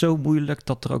echt zo moeilijk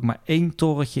dat er ook maar 1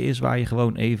 torentje is waar je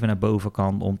gewoon even naar boven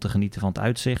kan om te genieten van het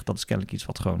uitzicht? Dat is kennelijk iets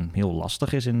wat gewoon heel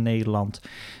lastig is in Nederland.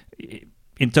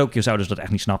 In Tokio zouden ze dat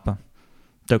echt niet snappen.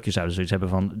 Tokio zouden zoiets hebben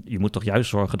van... je moet toch juist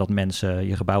zorgen dat mensen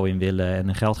je gebouwen in willen... en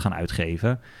hun geld gaan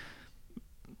uitgeven.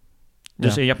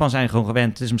 Dus in Japan zijn ze gewoon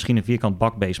gewend... het is misschien een vierkant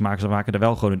bakbeest... maar ze maken er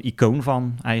wel gewoon een icoon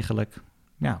van eigenlijk.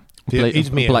 Ja.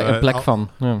 Een plek van.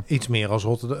 Ja. Iets meer als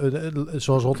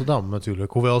zoals Rotterdam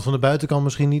natuurlijk. Hoewel het van de buitenkant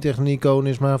misschien niet echt een icoon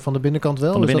is... maar van de binnenkant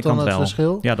wel. Van de binnenkant is dat dan het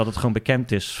verschil? Ja, dat het gewoon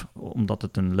bekend is... omdat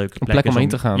het een leuke plek is om heen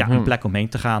te gaan. Ja, een plek om heen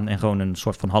te gaan... en gewoon een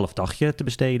soort van half dagje te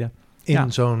besteden.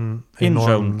 In zo'n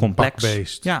complex.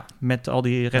 Bakbeest. Ja, met al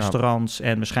die restaurants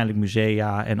en waarschijnlijk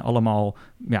musea en allemaal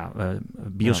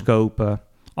bioscopen.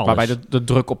 Alles. Waarbij de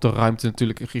druk op de ruimte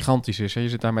natuurlijk gigantisch is. Hè? Je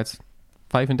zit daar met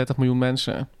 35 miljoen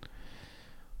mensen.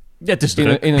 Ja, het is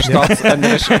druk. In een stad. En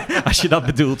er is, als je dat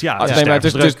bedoelt, ja. Het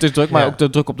is druk, maar ook de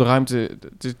druk op de ruimte.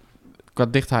 Het is, qua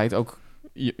dichtheid ook.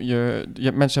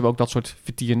 Mensen hebben ook dat soort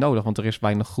vertier nodig. Want er is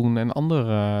weinig groen en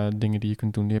andere dingen die je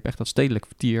kunt doen. Je hebt echt dat stedelijk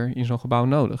vertier in zo'n gebouw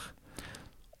nodig.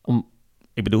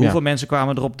 Ik bedoel, hoeveel mensen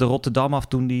kwamen er op de Rotterdam af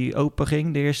toen die open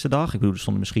ging de eerste dag? Ik bedoel, er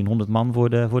stonden misschien 100 man voor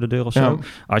de deur of zo. Ja.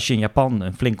 Als je in Japan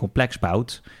een flink complex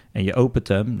bouwt en je opent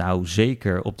hem, nou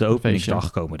zeker op de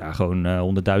openingsdag komen daar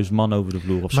gewoon 100.000 man over de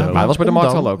vloer of zo. Maar dat was bij de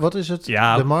markt wel ook. Wat is het?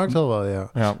 Ja, de markt wel,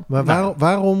 ja. Maar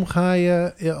waarom ga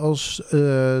je als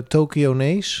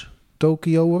Tokionees,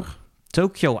 Tokioer?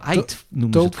 Tokio-ite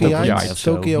noemen ze het.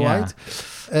 Tokio-ite.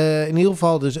 In ieder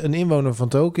geval dus een inwoner van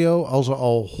Tokio, als er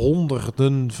al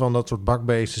honderden van dat soort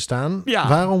bakbeesten staan,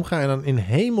 waarom ga je dan in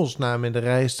hemelsnaam in de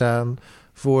rij staan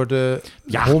voor de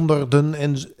honderden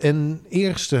en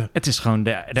eerste? Het is gewoon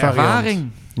de ervaring.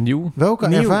 Nieuw. Welke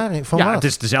ervaring? Van wat? Het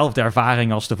is dezelfde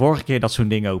ervaring als de vorige keer dat zo'n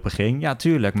ding open ging. Ja,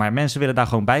 tuurlijk. Maar mensen willen daar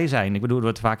gewoon bij zijn. Ik bedoel, er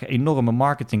wordt vaak een enorme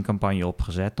marketingcampagne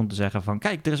opgezet om te zeggen van,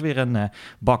 kijk, er is weer een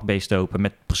bakbeest open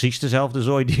met precies dezelfde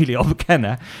zooi die jullie al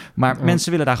bekennen. Maar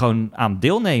mensen willen daar gewoon aan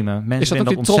deelnemen. Mensen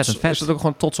vinden dat ontzettend vet. Is dat ook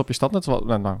gewoon trots op je stad? Ik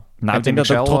denk dat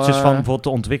het ook trots is van bijvoorbeeld de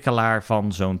ontwikkelaar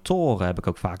van zo'n toren, heb ik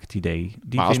ook vaak het idee.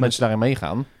 Maar als mensen daarin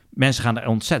meegaan? Mensen gaan er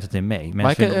ontzettend in mee.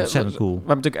 Mensen vinden het ontzettend cool. We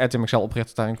hebben natuurlijk RTMXL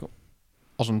opgericht uiteindelijk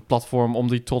als een platform om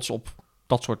die trots op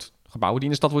dat soort gebouwen die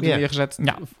in de stad worden neergezet.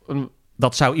 Ja,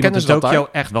 dat zou iemand in Tokio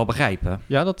echt wel begrijpen.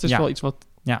 Ja, dat is wel iets wat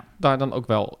daar dan ook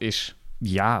wel is.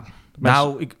 Ja,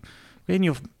 ik weet niet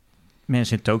of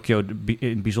mensen in Tokio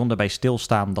bijzonder bij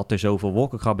stilstaan dat er zoveel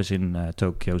wolkenkrabbers in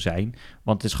Tokio zijn.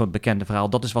 Want het is gewoon het bekende verhaal.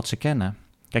 Dat is wat ze kennen.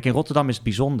 Kijk, in Rotterdam is het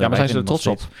bijzonder. Ja, maar zijn ze er trots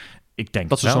op? Ik denk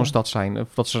dat ze zo'n stad zijn.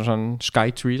 Of dat ze zo'n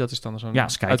Skytree, dat is dan zo'n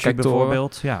Skytree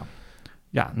bijvoorbeeld,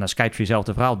 Ja, nou, Skytree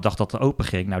zelfde verhaal. De dag dat het open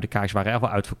ging. Nou, de kaartjes waren echt wel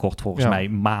uitverkocht volgens mij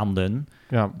maanden.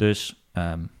 Ja. Dus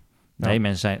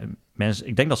mensen zijn... mensen,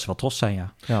 ik denk dat ze wel trots zijn,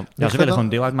 ja. Ze willen gewoon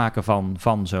deel uitmaken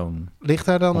van zo'n Ligt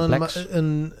daar dan complex.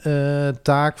 een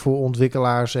taak voor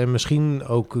ontwikkelaars en misschien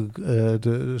ook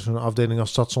zo'n afdeling als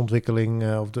stadsontwikkeling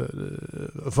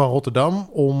van Rotterdam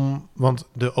want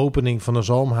de opening van de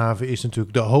Zalmhaven is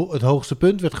natuurlijk het hoogste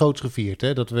punt, werd groots gevierd.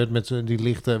 Hè? Dat werd met die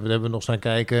lichten, we hebben nog staan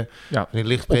kijken. Ja,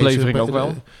 die oplevering ook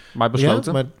wel, maar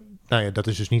besloten. Ja, maar dat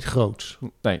is dus niet groots.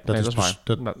 Nee, dat is waar.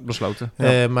 Besloten.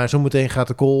 Maar zometeen gaat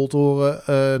de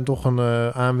kooltoren toch een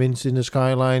aanwinst in de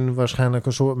skyline. Waarschijnlijk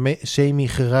een soort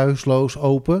semi-geruisloos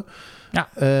open. Ja,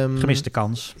 gemiste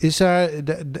kans. Is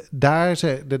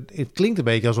het klinkt een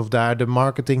beetje alsof daar de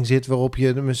marketing zit waarop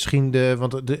je misschien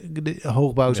want de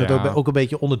hoogbouw staat ook een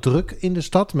beetje onder druk in de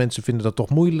stad. Mensen vinden dat toch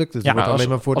moeilijk. Dat wordt alleen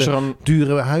maar voor de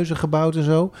dure huizen gebouwd en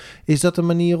zo. Is dat een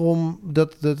manier om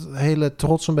dat hele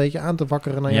trots een beetje aan te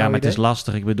wakkeren naar jouw idee? Het is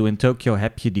lastig. Ik bedoel, in Tokio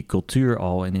heb je die cultuur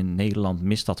al en in Nederland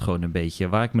mist dat gewoon een beetje.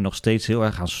 Waar ik me nog steeds heel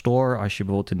erg aan stoor, als je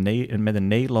bijvoorbeeld met een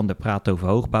Nederlander praat over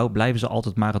hoogbouw, blijven ze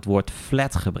altijd maar het woord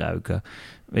flat gebruiken.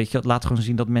 Weet je, het laat gewoon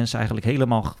zien dat mensen eigenlijk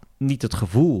helemaal niet het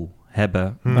gevoel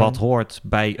hebben wat hoort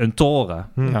bij een toren.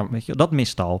 Weet je, dat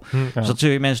mist al. Dus dat zul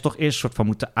je mensen toch eerst soort van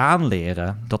moeten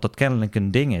aanleren dat het kennelijk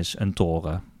een ding is, een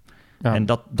toren. Ja. En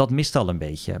dat mist al een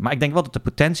beetje. Maar ik denk wel dat de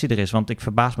potentie er is. Want ik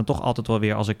verbaas me toch altijd wel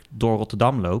weer als ik door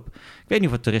Rotterdam loop. Ik weet niet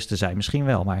of het toeristen zijn, misschien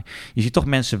wel. Maar je ziet toch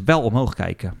mensen wel omhoog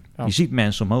kijken. Ja. Je ziet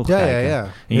mensen omhoog kijken. Ja.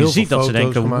 En je ziet dat ze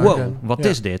denken, wow, wat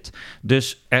is dit?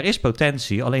 Dus er is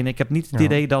potentie. Alleen ik heb niet het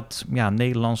idee dat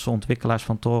Nederlandse ontwikkelaars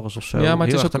van torens of zo maar het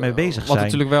heel is erg daarmee bezig zijn. Wat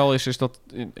natuurlijk wel is dat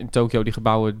in Tokio die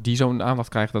gebouwen die zo'n aandacht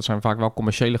krijgen, dat zijn vaak wel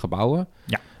commerciële gebouwen.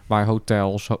 Ja. Waar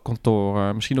hotels,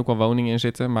 kantoren, misschien ook wel woningen in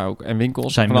zitten, maar ook en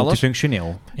winkels. Zijn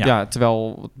multifunctioneel. Ja,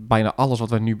 terwijl bijna alles wat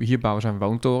we nu hier bouwen zijn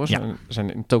woontorens. Ja. Er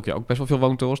zijn in Tokio ook best wel veel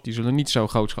woontorens. Die zullen niet zo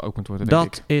groot geopend worden, denk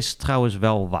ik. Dat is trouwens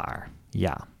wel waar.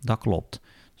 Ja, dat klopt.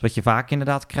 Dus wat je vaak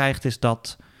inderdaad krijgt is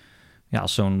dat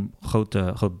als zo'n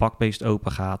groot bakbeest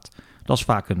open gaat, dat is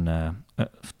vaak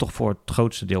toch voor het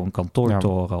grootste deel een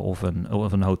kantoortoren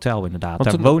of een hotel inderdaad.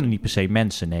 Want daar wonen niet per se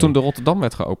mensen. Nee. Toen de Rotterdam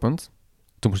werd geopend,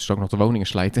 toen moesten ze ook nog de woningen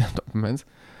slijten op dat moment.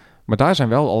 Maar daar zijn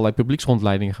wel allerlei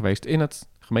publieksrondleidingen geweest. In het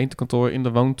gemeentekantoor, in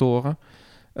de woontoren.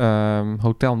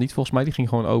 Hotel niet volgens mij, die ging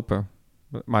gewoon open.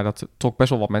 Maar dat trok best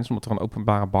wel wat mensen, omdat er een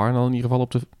openbare bar in ieder geval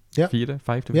op de 4e, 5e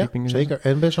verdieping is. Zeker.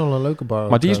 En best wel een leuke bar.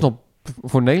 Maar die is nog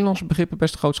voor Nederlandse begrippen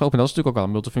best groot geopend. Dat is natuurlijk ook wel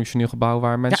een multifunctioneel gebouw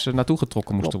waar mensen naartoe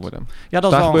getrokken moesten worden. Ja,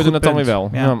 dat daar is gebeurde het dan weer wel.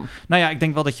 Ja. Nou ja, ik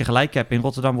denk wel dat je gelijk hebt. In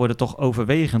Rotterdam worden toch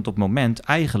overwegend op het moment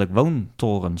eigenlijk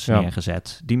woontorens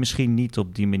neergezet. Die misschien niet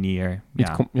op die manier...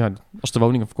 Als de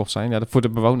woningen verkocht zijn. Voor de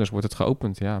bewoners wordt het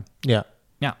geopend, Ja.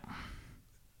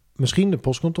 Misschien de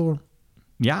postkantoor.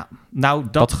 Ja, nou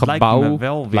dat gebouw lijkt me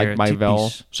wel weer lijkt mij typisch. Wel,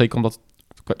 zeker omdat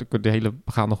de hele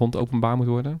begaande grond openbaar moet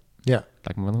worden. Ja.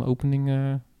 Lijkt me wel een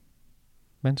opening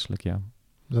menselijk, ja.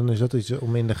 Dan is dat iets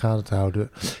om in de gaten te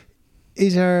houden.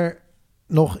 Is er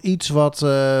nog iets wat...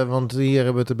 want hier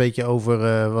hebben we het een beetje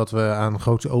over wat we aan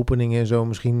grote openingen en zo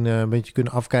misschien een beetje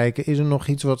kunnen afkijken. Is er nog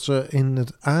iets wat ze in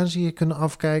het Azië kunnen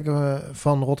afkijken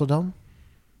van Rotterdam?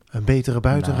 Een betere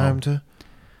buitenruimte?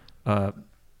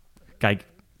 Kijk...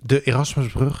 De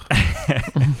Erasmusbrug?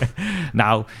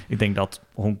 Nou, ik denk dat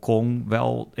Hongkong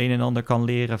wel een en ander kan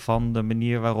leren van de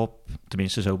manier waarop,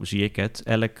 tenminste zo zie ik het,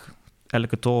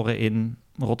 elke toren in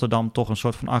Rotterdam toch een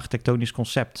soort van architectonisch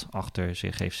concept achter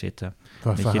zich heeft zitten.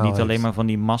 Dat je niet alleen maar van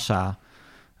die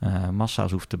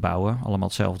massa's hoeft te bouwen, allemaal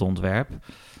hetzelfde ontwerp.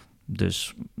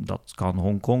 Dus dat kan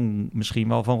Hongkong misschien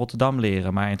wel van Rotterdam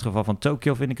leren, maar in het geval van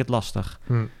Tokio vind ik het lastig.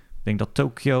 Ik denk dat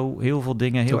Tokio heel veel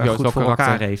dingen heel erg goed voor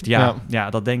elkaar heeft. Ja,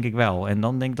 dat denk ik wel. En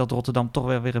dan denk ik dat Rotterdam toch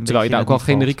wel weer een Terwijl beetje... Terwijl je daar ook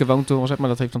wel generieke woontorens hebt, maar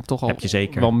dat heeft dan toch al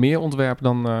wel meer ontwerp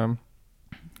dan...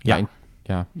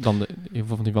 dan heel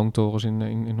veel van die woontorens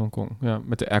in Hongkong. Ja,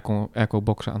 met de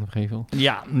airco-boxen aan de gevel.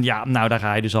 Ja, nou daar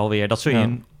ga je dus alweer. Dat zul je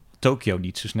in Tokio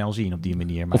niet zo snel zien op die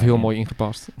manier. Maar of heel mooi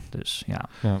ingepast. Dus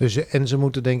en ze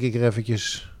moeten denk ik er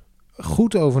eventjes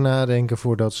goed over nadenken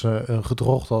voordat ze een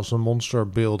gedrocht als een monster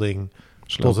building...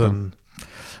 tot een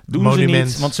doen ze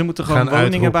niet, want ze moeten gewoon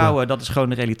woningen bouwen. Dat is gewoon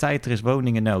de realiteit. Er is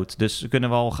woningennood. Dus ze kunnen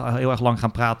wel heel erg lang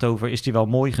gaan praten over... is die wel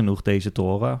mooi genoeg, deze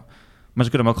toren? Maar ze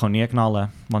kunnen hem ook gewoon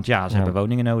neerknallen. Want ze hebben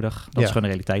woningen nodig. Dat is gewoon de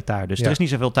realiteit daar. Dus er is niet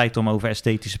zoveel tijd om over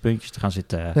esthetische puntjes te gaan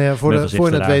zitten. Voor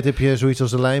je het weet heb je zoiets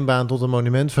als de lijnbaan tot een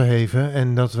monument verheven.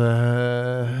 En dat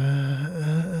we...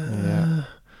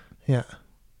 Ja.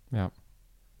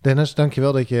 Dennis,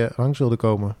 dankjewel dat je langs wilde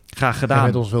komen. Graag gedaan. En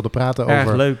met ons wilde praten over...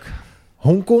 Erg leuk.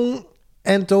 Hongkong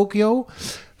en Tokio.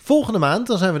 Volgende maand,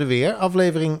 dan zijn we er weer.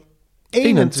 Aflevering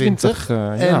 21.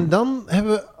 En dan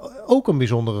hebben we ook een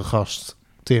bijzondere gast,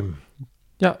 Tim.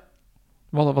 Ja,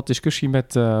 we hadden wat discussie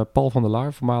met Paul van der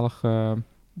Laar, voormalig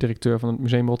directeur van het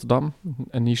Museum Rotterdam,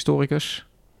 een historicus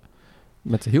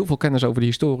met heel veel kennis over de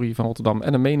historie van Rotterdam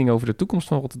en een mening over de toekomst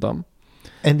van Rotterdam.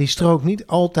 En die strookt niet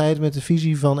altijd met de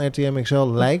visie van RTM XL,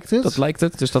 lijkt het? Dat lijkt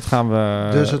het, dus dat gaan we...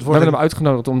 Dus we hebben hem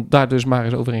uitgenodigd om daar dus maar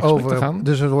eens over in gesprek te gaan.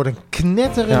 Dus het wordt een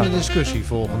knetterende discussie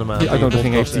volgende maand. Die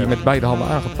uitnodiging heeft hij met beide handen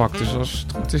aangepakt. Dus als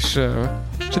het goed is,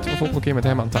 zitten we volgende keer met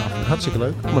hem aan tafel. Hartstikke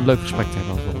leuk. Om een leuk gesprek te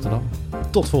hebben over Rotterdam.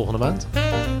 Tot volgende maand.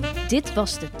 Dit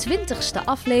was de 20ste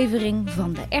aflevering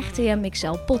van de RTM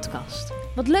XL podcast.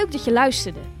 Wat leuk dat je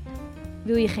luisterde.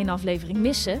 Wil je geen aflevering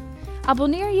missen?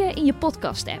 Abonneer je in je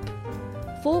podcast-app.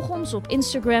 Volg ons op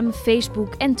Instagram,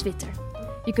 Facebook en Twitter.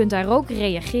 Je kunt daar ook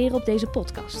reageren op deze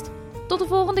podcast. Tot de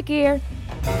volgende keer!